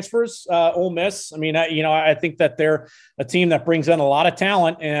the transfers. Ole Miss. I mean, I think that they're a team that brings in a lot of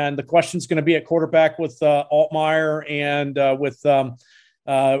talent, and the question's going to be at quarterback with Altmaier and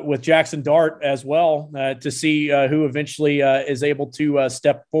with Jackson Dart as well to see who eventually is able to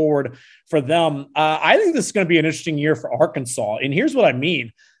step forward for them. I think this is going to be an interesting year for Arkansas, and here's what I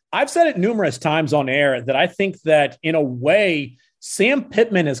mean. I've said it numerous times on air that I think that in a way, Sam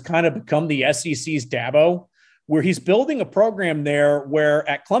Pittman has kind of become the SEC's Dabo, where he's building a program there where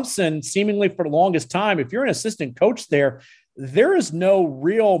at Clemson, seemingly for the longest time, if you're an assistant coach there is no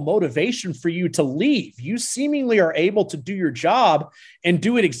real motivation for you to leave. You seemingly are able to do your job and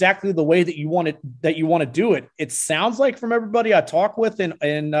do it exactly the way that you want to do it. It sounds like from everybody I talk with in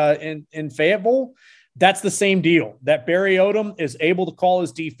Fayetteville, that's the same deal, that Barry Odom is able to call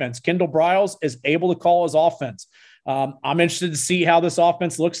his defense. Kendall Briles is able to call his offense. I'm interested to see how this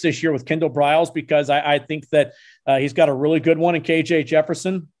offense looks this year with Kendall Briles, because I think that he's got a really good one in KJ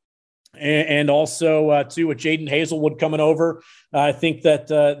Jefferson. And also, too, with Jaden Hazelwood coming over, I think that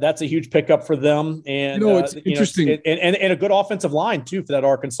that's a huge pickup for them. And it's interesting, and a good offensive line too for that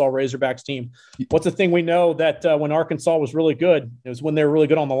Arkansas Razorbacks team. What's the thing we know that when Arkansas was really good, it was when they were really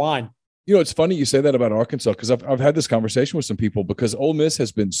good on the line. It's funny you say that about Arkansas, because I've had this conversation with some people, because Ole Miss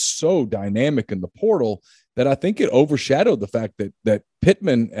has been so dynamic in the portal that I think it overshadowed the fact that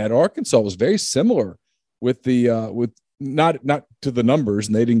Pittman at Arkansas was very similar with the with not to the numbers,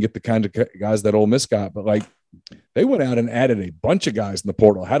 and they didn't get the kind of guys that Ole Miss got, but like they went out and added a bunch of guys in the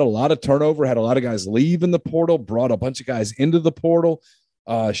portal, had a lot of turnover, had a lot of guys leave in the portal, brought a bunch of guys into the portal.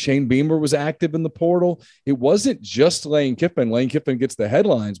 Shane Beamer was active in the portal. It wasn't just Lane Kiffin. Lane Kiffin gets the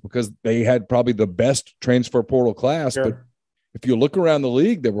headlines because they had probably the best transfer portal class. Sure. But if you look around the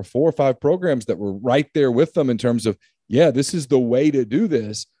league, there were 4 or 5 programs that were right there with them in terms of, this is the way to do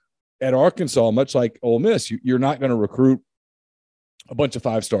this. At Arkansas, much like Ole Miss, you're not going to recruit a bunch of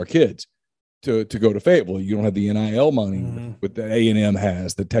 5-star kids to go to Fayetteville. You don't have the NIL money with that A&M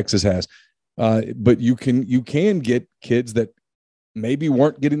has, that Texas has. But you can get kids that maybe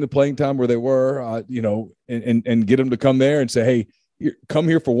weren't getting the playing time where they were, and get them to come there and say, hey, come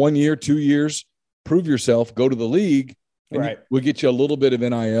here for 1 year, 2 years, prove yourself, go to the league, and right. We'll get you a little bit of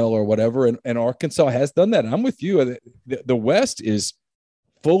NIL or whatever. And Arkansas has done that. I'm with you. The West is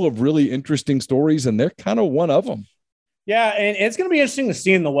full of really interesting stories, and they're kind of one of them. Yeah, and it's going to be interesting to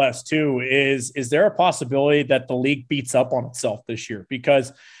see in the West, too. Is there a possibility that the league beats up on itself this year?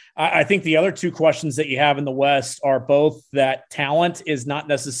 Because I think the other 2 questions that you have in the West are both that talent is not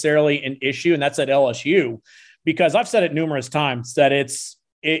necessarily an issue, and that's at LSU, because I've said it numerous times that it's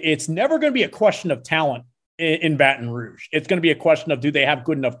never going to be a question of talent in Baton Rouge. It's going to be a question of, do they have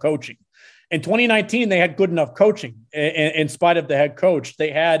good enough coaching? In 2019, they had good enough coaching in spite of the head coach.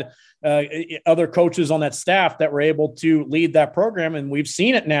 They had other coaches on that staff that were able to lead that program, and we've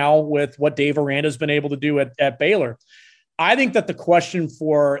seen it now with what Dave Aranda's been able to do at Baylor. I think that the question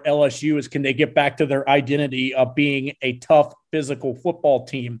for LSU is, can they get back to their identity of being a tough, physical football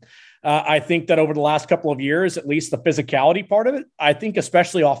team? I think that over the last couple of years, at least the physicality part of it, I think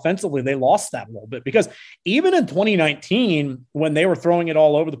especially offensively, they lost that a little bit, because even in 2019, when they were throwing it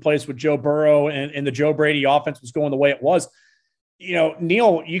all over the place with Joe Burrow and the Joe Brady offense was going the way it was,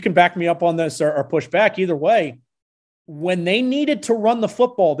 Neil, you can back me up on this or push back either way. When they needed to run the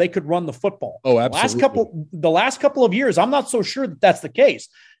football, they could run the football. Oh, absolutely. The last couple of years, I'm not so sure that that's the case.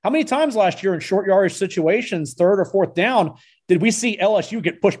 How many times last year in short yardage situations, 3rd or 4th down, did we see LSU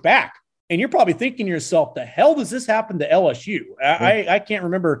get pushed back? And you're probably thinking to yourself, the hell does this happen to LSU? I can't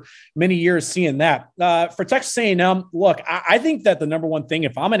remember many years seeing that. For Texas A&M, look, I think that the number one thing,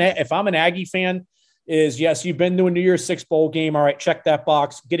 if I'm an Aggie fan, is yes, you've been to a New Year's Six bowl game. All right, check that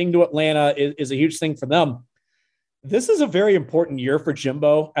box. Getting to Atlanta is a huge thing for them. This is a very important year for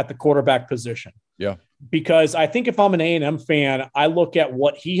Jimbo at the quarterback position. Yeah. Because I think if I'm an A&M fan, I look at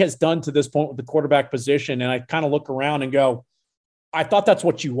what he has done to this point with the quarterback position, and I kind of look around and go, I thought that's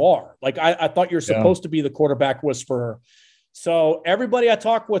what you are. Like, I thought you're supposed to be the quarterback whisperer. So everybody I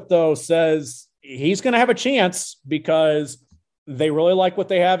talk with, though, says he's going to have a chance because they really like what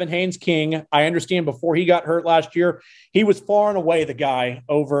they have in Haynes King. I understand before he got hurt last year, he was far and away the guy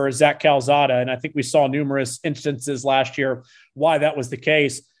over Zach Calzada. And I think we saw numerous instances last year why that was the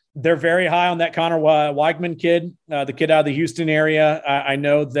case. They're very high on that Connor Weigman kid, the kid out of the Houston area. I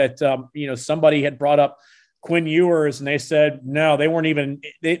know that somebody had brought up Quinn Ewers, and they said no, they weren't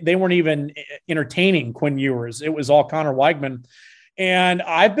even entertaining Quinn Ewers. It was all Connor Weigman. And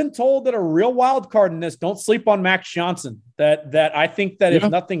I've been told that a real wild card in this, don't sleep on Max Johnson. That I think that if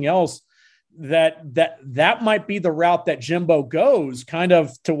nothing else, that might be the route that Jimbo goes, kind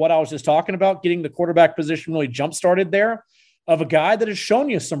of to what I was just talking about, getting the quarterback position really jump started there, of a guy that has shown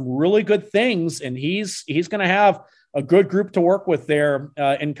you some really good things, and he's going to have a good group to work with there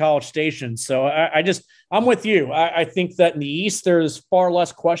in College Station. So I'm with you. I think that in the East, there's far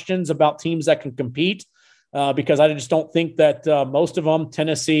less questions about teams that can compete because I just don't think that most of them,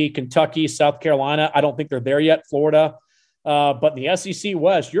 Tennessee, Kentucky, South Carolina, I don't think they're there yet, Florida. But in the SEC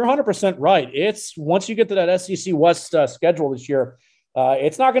West, you're 100% right. It's once you get to that SEC West schedule this year,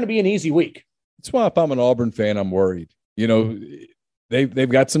 it's not going to be an easy week. That's why if I'm an Auburn fan, I'm worried. They've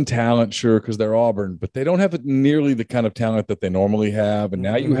got some talent, sure, because they're Auburn, but they don't have nearly the kind of talent that they normally have. And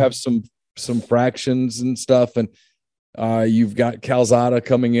now you have some fractions and stuff, and you've got Calzada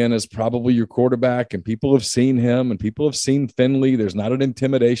coming in as probably your quarterback, and people have seen him, and people have seen Finley. There's not an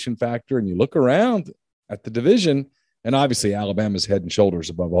intimidation factor, and you look around at the division, and obviously Alabama's head and shoulders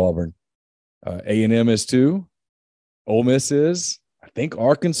above Auburn. A&M is too. Ole Miss is. I think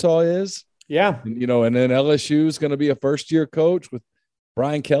Arkansas is. Yeah. And then LSU is going to be a first-year coach with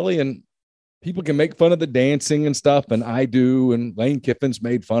Brian Kelly, and people can make fun of the dancing and stuff, and I do, and Lane Kiffin's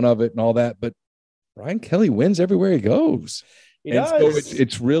made fun of it and all that, but Brian Kelly wins everywhere he goes. He does. So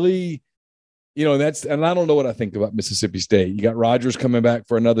it's really, and I don't know what I think about Mississippi State. You got Rodgers coming back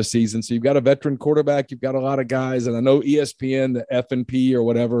for another season, so you've got a veteran quarterback, you've got a lot of guys, and I know ESPN, the F&P or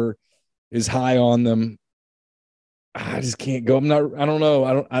whatever, is high on them. I just can't go. I don't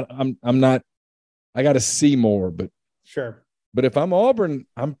know. I'm not. I got to see more, but sure. But if I'm Auburn,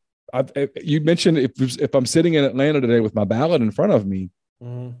 you mentioned if I'm sitting in Atlanta today with my ballot in front of me,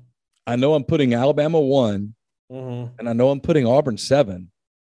 I know I'm putting Alabama 1, and I know I'm putting Auburn 7.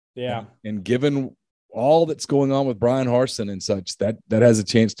 Yeah. And given all that's going on with Brian Harsin and such, that has a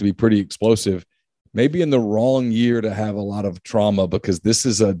chance to be pretty explosive. Maybe in the wrong year to have a lot of trauma, because this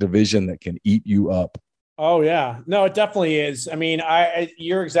is a division that can eat you up. Oh, yeah. No, it definitely is. I mean,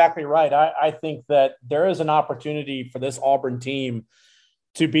 you're exactly right. I think that there is an opportunity for this Auburn team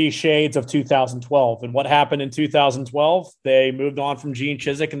to be shades of 2012. And what happened in 2012? They moved on from Gene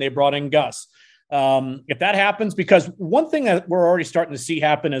Chizik and they brought in Gus. If that happens, because one thing that we're already starting to see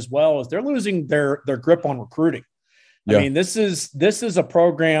happen as well is they're losing their grip on recruiting. Yeah. I mean, this is a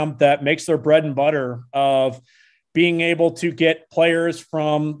program that makes their bread and butter of being able to get players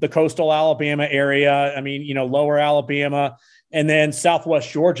from the coastal Alabama area. I mean, lower Alabama and then Southwest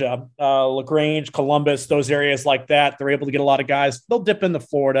Georgia, LaGrange, Columbus, those areas like that. They're able to get a lot of guys. They'll dip into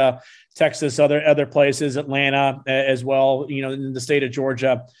Florida, Texas, other places, Atlanta as well, in the state of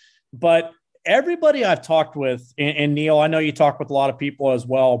Georgia. But everybody I've talked with, and Neil, I know you talk with a lot of people as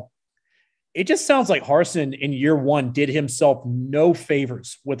well. It just sounds like Harsin in year one did himself no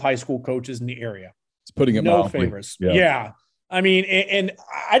favors with high school coaches in the area. Putting it no mildly. favors. Yeah. I mean, and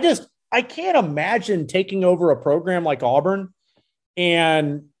I can't imagine taking over a program like Auburn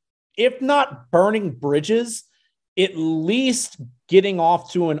and if not burning bridges, at least getting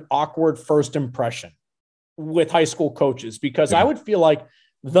off to an awkward first impression with high school coaches, because I would feel like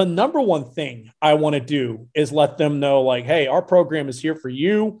the number one thing I want to do is let them know, like, hey, our program is here for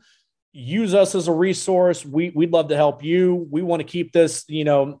you. Use us as a resource. We'd love to help you. We want to keep this,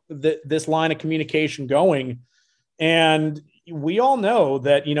 this line of communication going. And we all know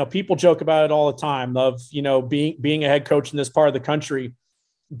that, people joke about it all the time of, being a head coach in this part of the country.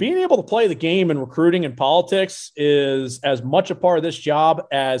 Being able to play the game in recruiting and politics is as much a part of this job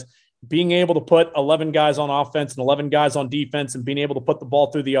as being able to put 11 guys on offense and 11 guys on defense and being able to put the ball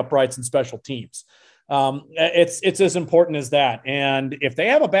through the uprights and special teams. It's as important as that. And if they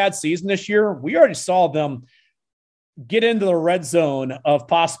have a bad season this year, we already saw them get into the red zone of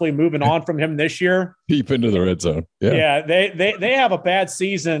possibly moving on from him this year. Deep into the red zone. Yeah. They have a bad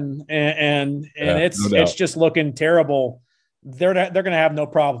season and it's just looking terrible. They're going to have no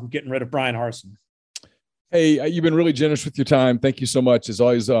problem getting rid of Brian Harsin. Hey, you've been really generous with your time. Thank you so much. It's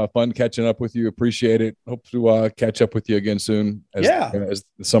always fun catching up with you. Appreciate it. Hope to catch up with you again soon as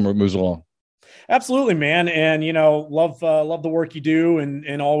the summer moves along. Absolutely, man. And, love the work you do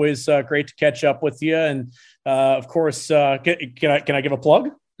and always great to catch up with you. And of course, can I give a plug?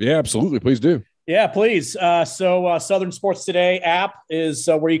 Yeah, absolutely. Please do. Yeah, please. So Southern Sports Today app is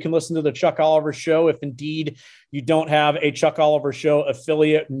where you can listen to the Chuck Oliver Show if indeed you don't have a Chuck Oliver Show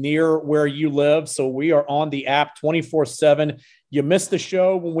affiliate near where you live. So we are on the app 24/7. You missed the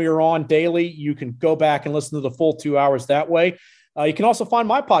show when we were on daily, you can go back and listen to the full 2 hours that way. You can also find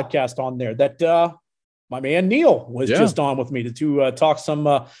my podcast on there that my man Neil was just on with me to talk some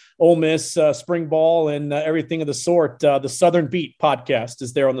Ole Miss spring ball and everything of the sort. The Southern Beat podcast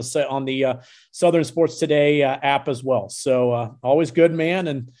is there on the Southern Sports Today app as well. So always good, man,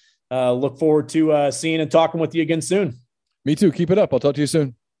 and look forward to seeing and talking with you again soon. Me too. Keep it up. I'll talk to you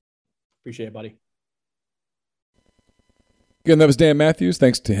soon. Appreciate it, buddy. Again, that was Dan Matthews.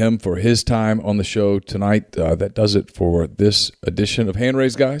 Thanks to him for his time on the show tonight. That does it for this edition of Hand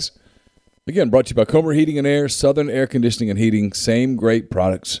Raised Guys. Again, brought to you by Comer Heating and Air, Southern Air Conditioning and Heating. Same great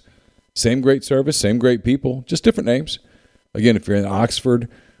products, same great service, same great people, just different names. Again, if you're in Oxford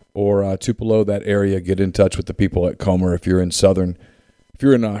or Tupelo, that area, get in touch with the people at Comer. If you're in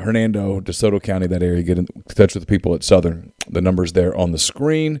Hernando, DeSoto County, that area, get in touch with the people at Southern. The number's there on the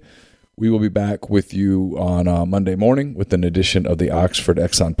screen. We will be back with you on Monday morning with an edition of the Oxford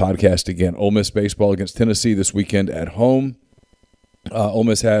Exxon podcast. Again, Ole Miss baseball against Tennessee this weekend at home. Ole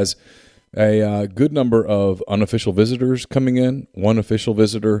Miss has a good number of unofficial visitors coming in. One official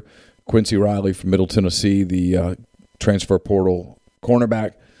visitor, Quincy Riley from Middle Tennessee, the transfer portal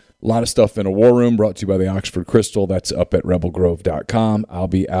cornerback. A lot of stuff in a war room brought to you by the Oxford Crystal. That's up at rebelgrove.com. I'll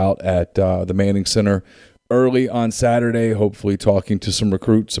be out at the Manning Center early on Saturday, hopefully talking to some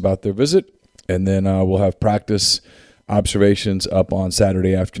recruits about their visit. And then we'll have practice observations up on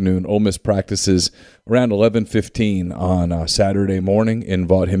Saturday afternoon. Ole Miss practices around 11:15 on Saturday morning in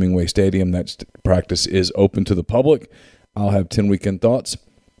Vaught-Hemingway Stadium. That practice is open to the public. I'll have 10 Weekend Thoughts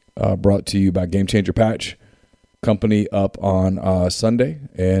brought to you by Game Changer Patch Company up on Sunday.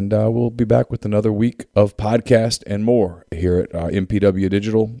 And we'll be back with another week of podcast and more here at MPW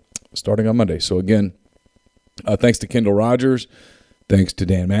Digital starting on Monday. So again, thanks to Kendall Rogers. Thanks to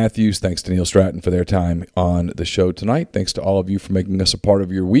Dan Matthews. Thanks to Neil Stratton for their time on the show tonight. Thanks to all of you for making us a part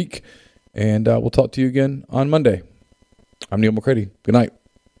of your week. And we'll talk to you again on Monday. I'm Neil McCready. Good night.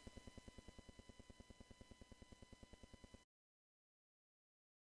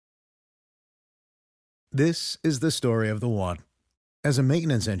 This is the story of the one. As a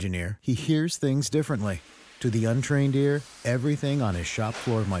maintenance engineer, he hears things differently. To the untrained ear, everything on his shop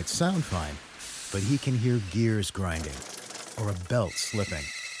floor might sound fine, but he can hear gears grinding or a belt slipping.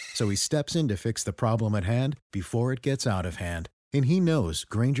 So he steps in to fix the problem at hand before it gets out of hand. And he knows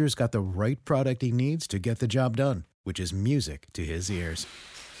Grainger's got the right product he needs to get the job done, which is music to his ears.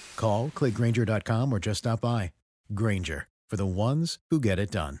 Call, click Grainger.com, or just stop by. Grainger, for the ones who get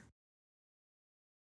it done.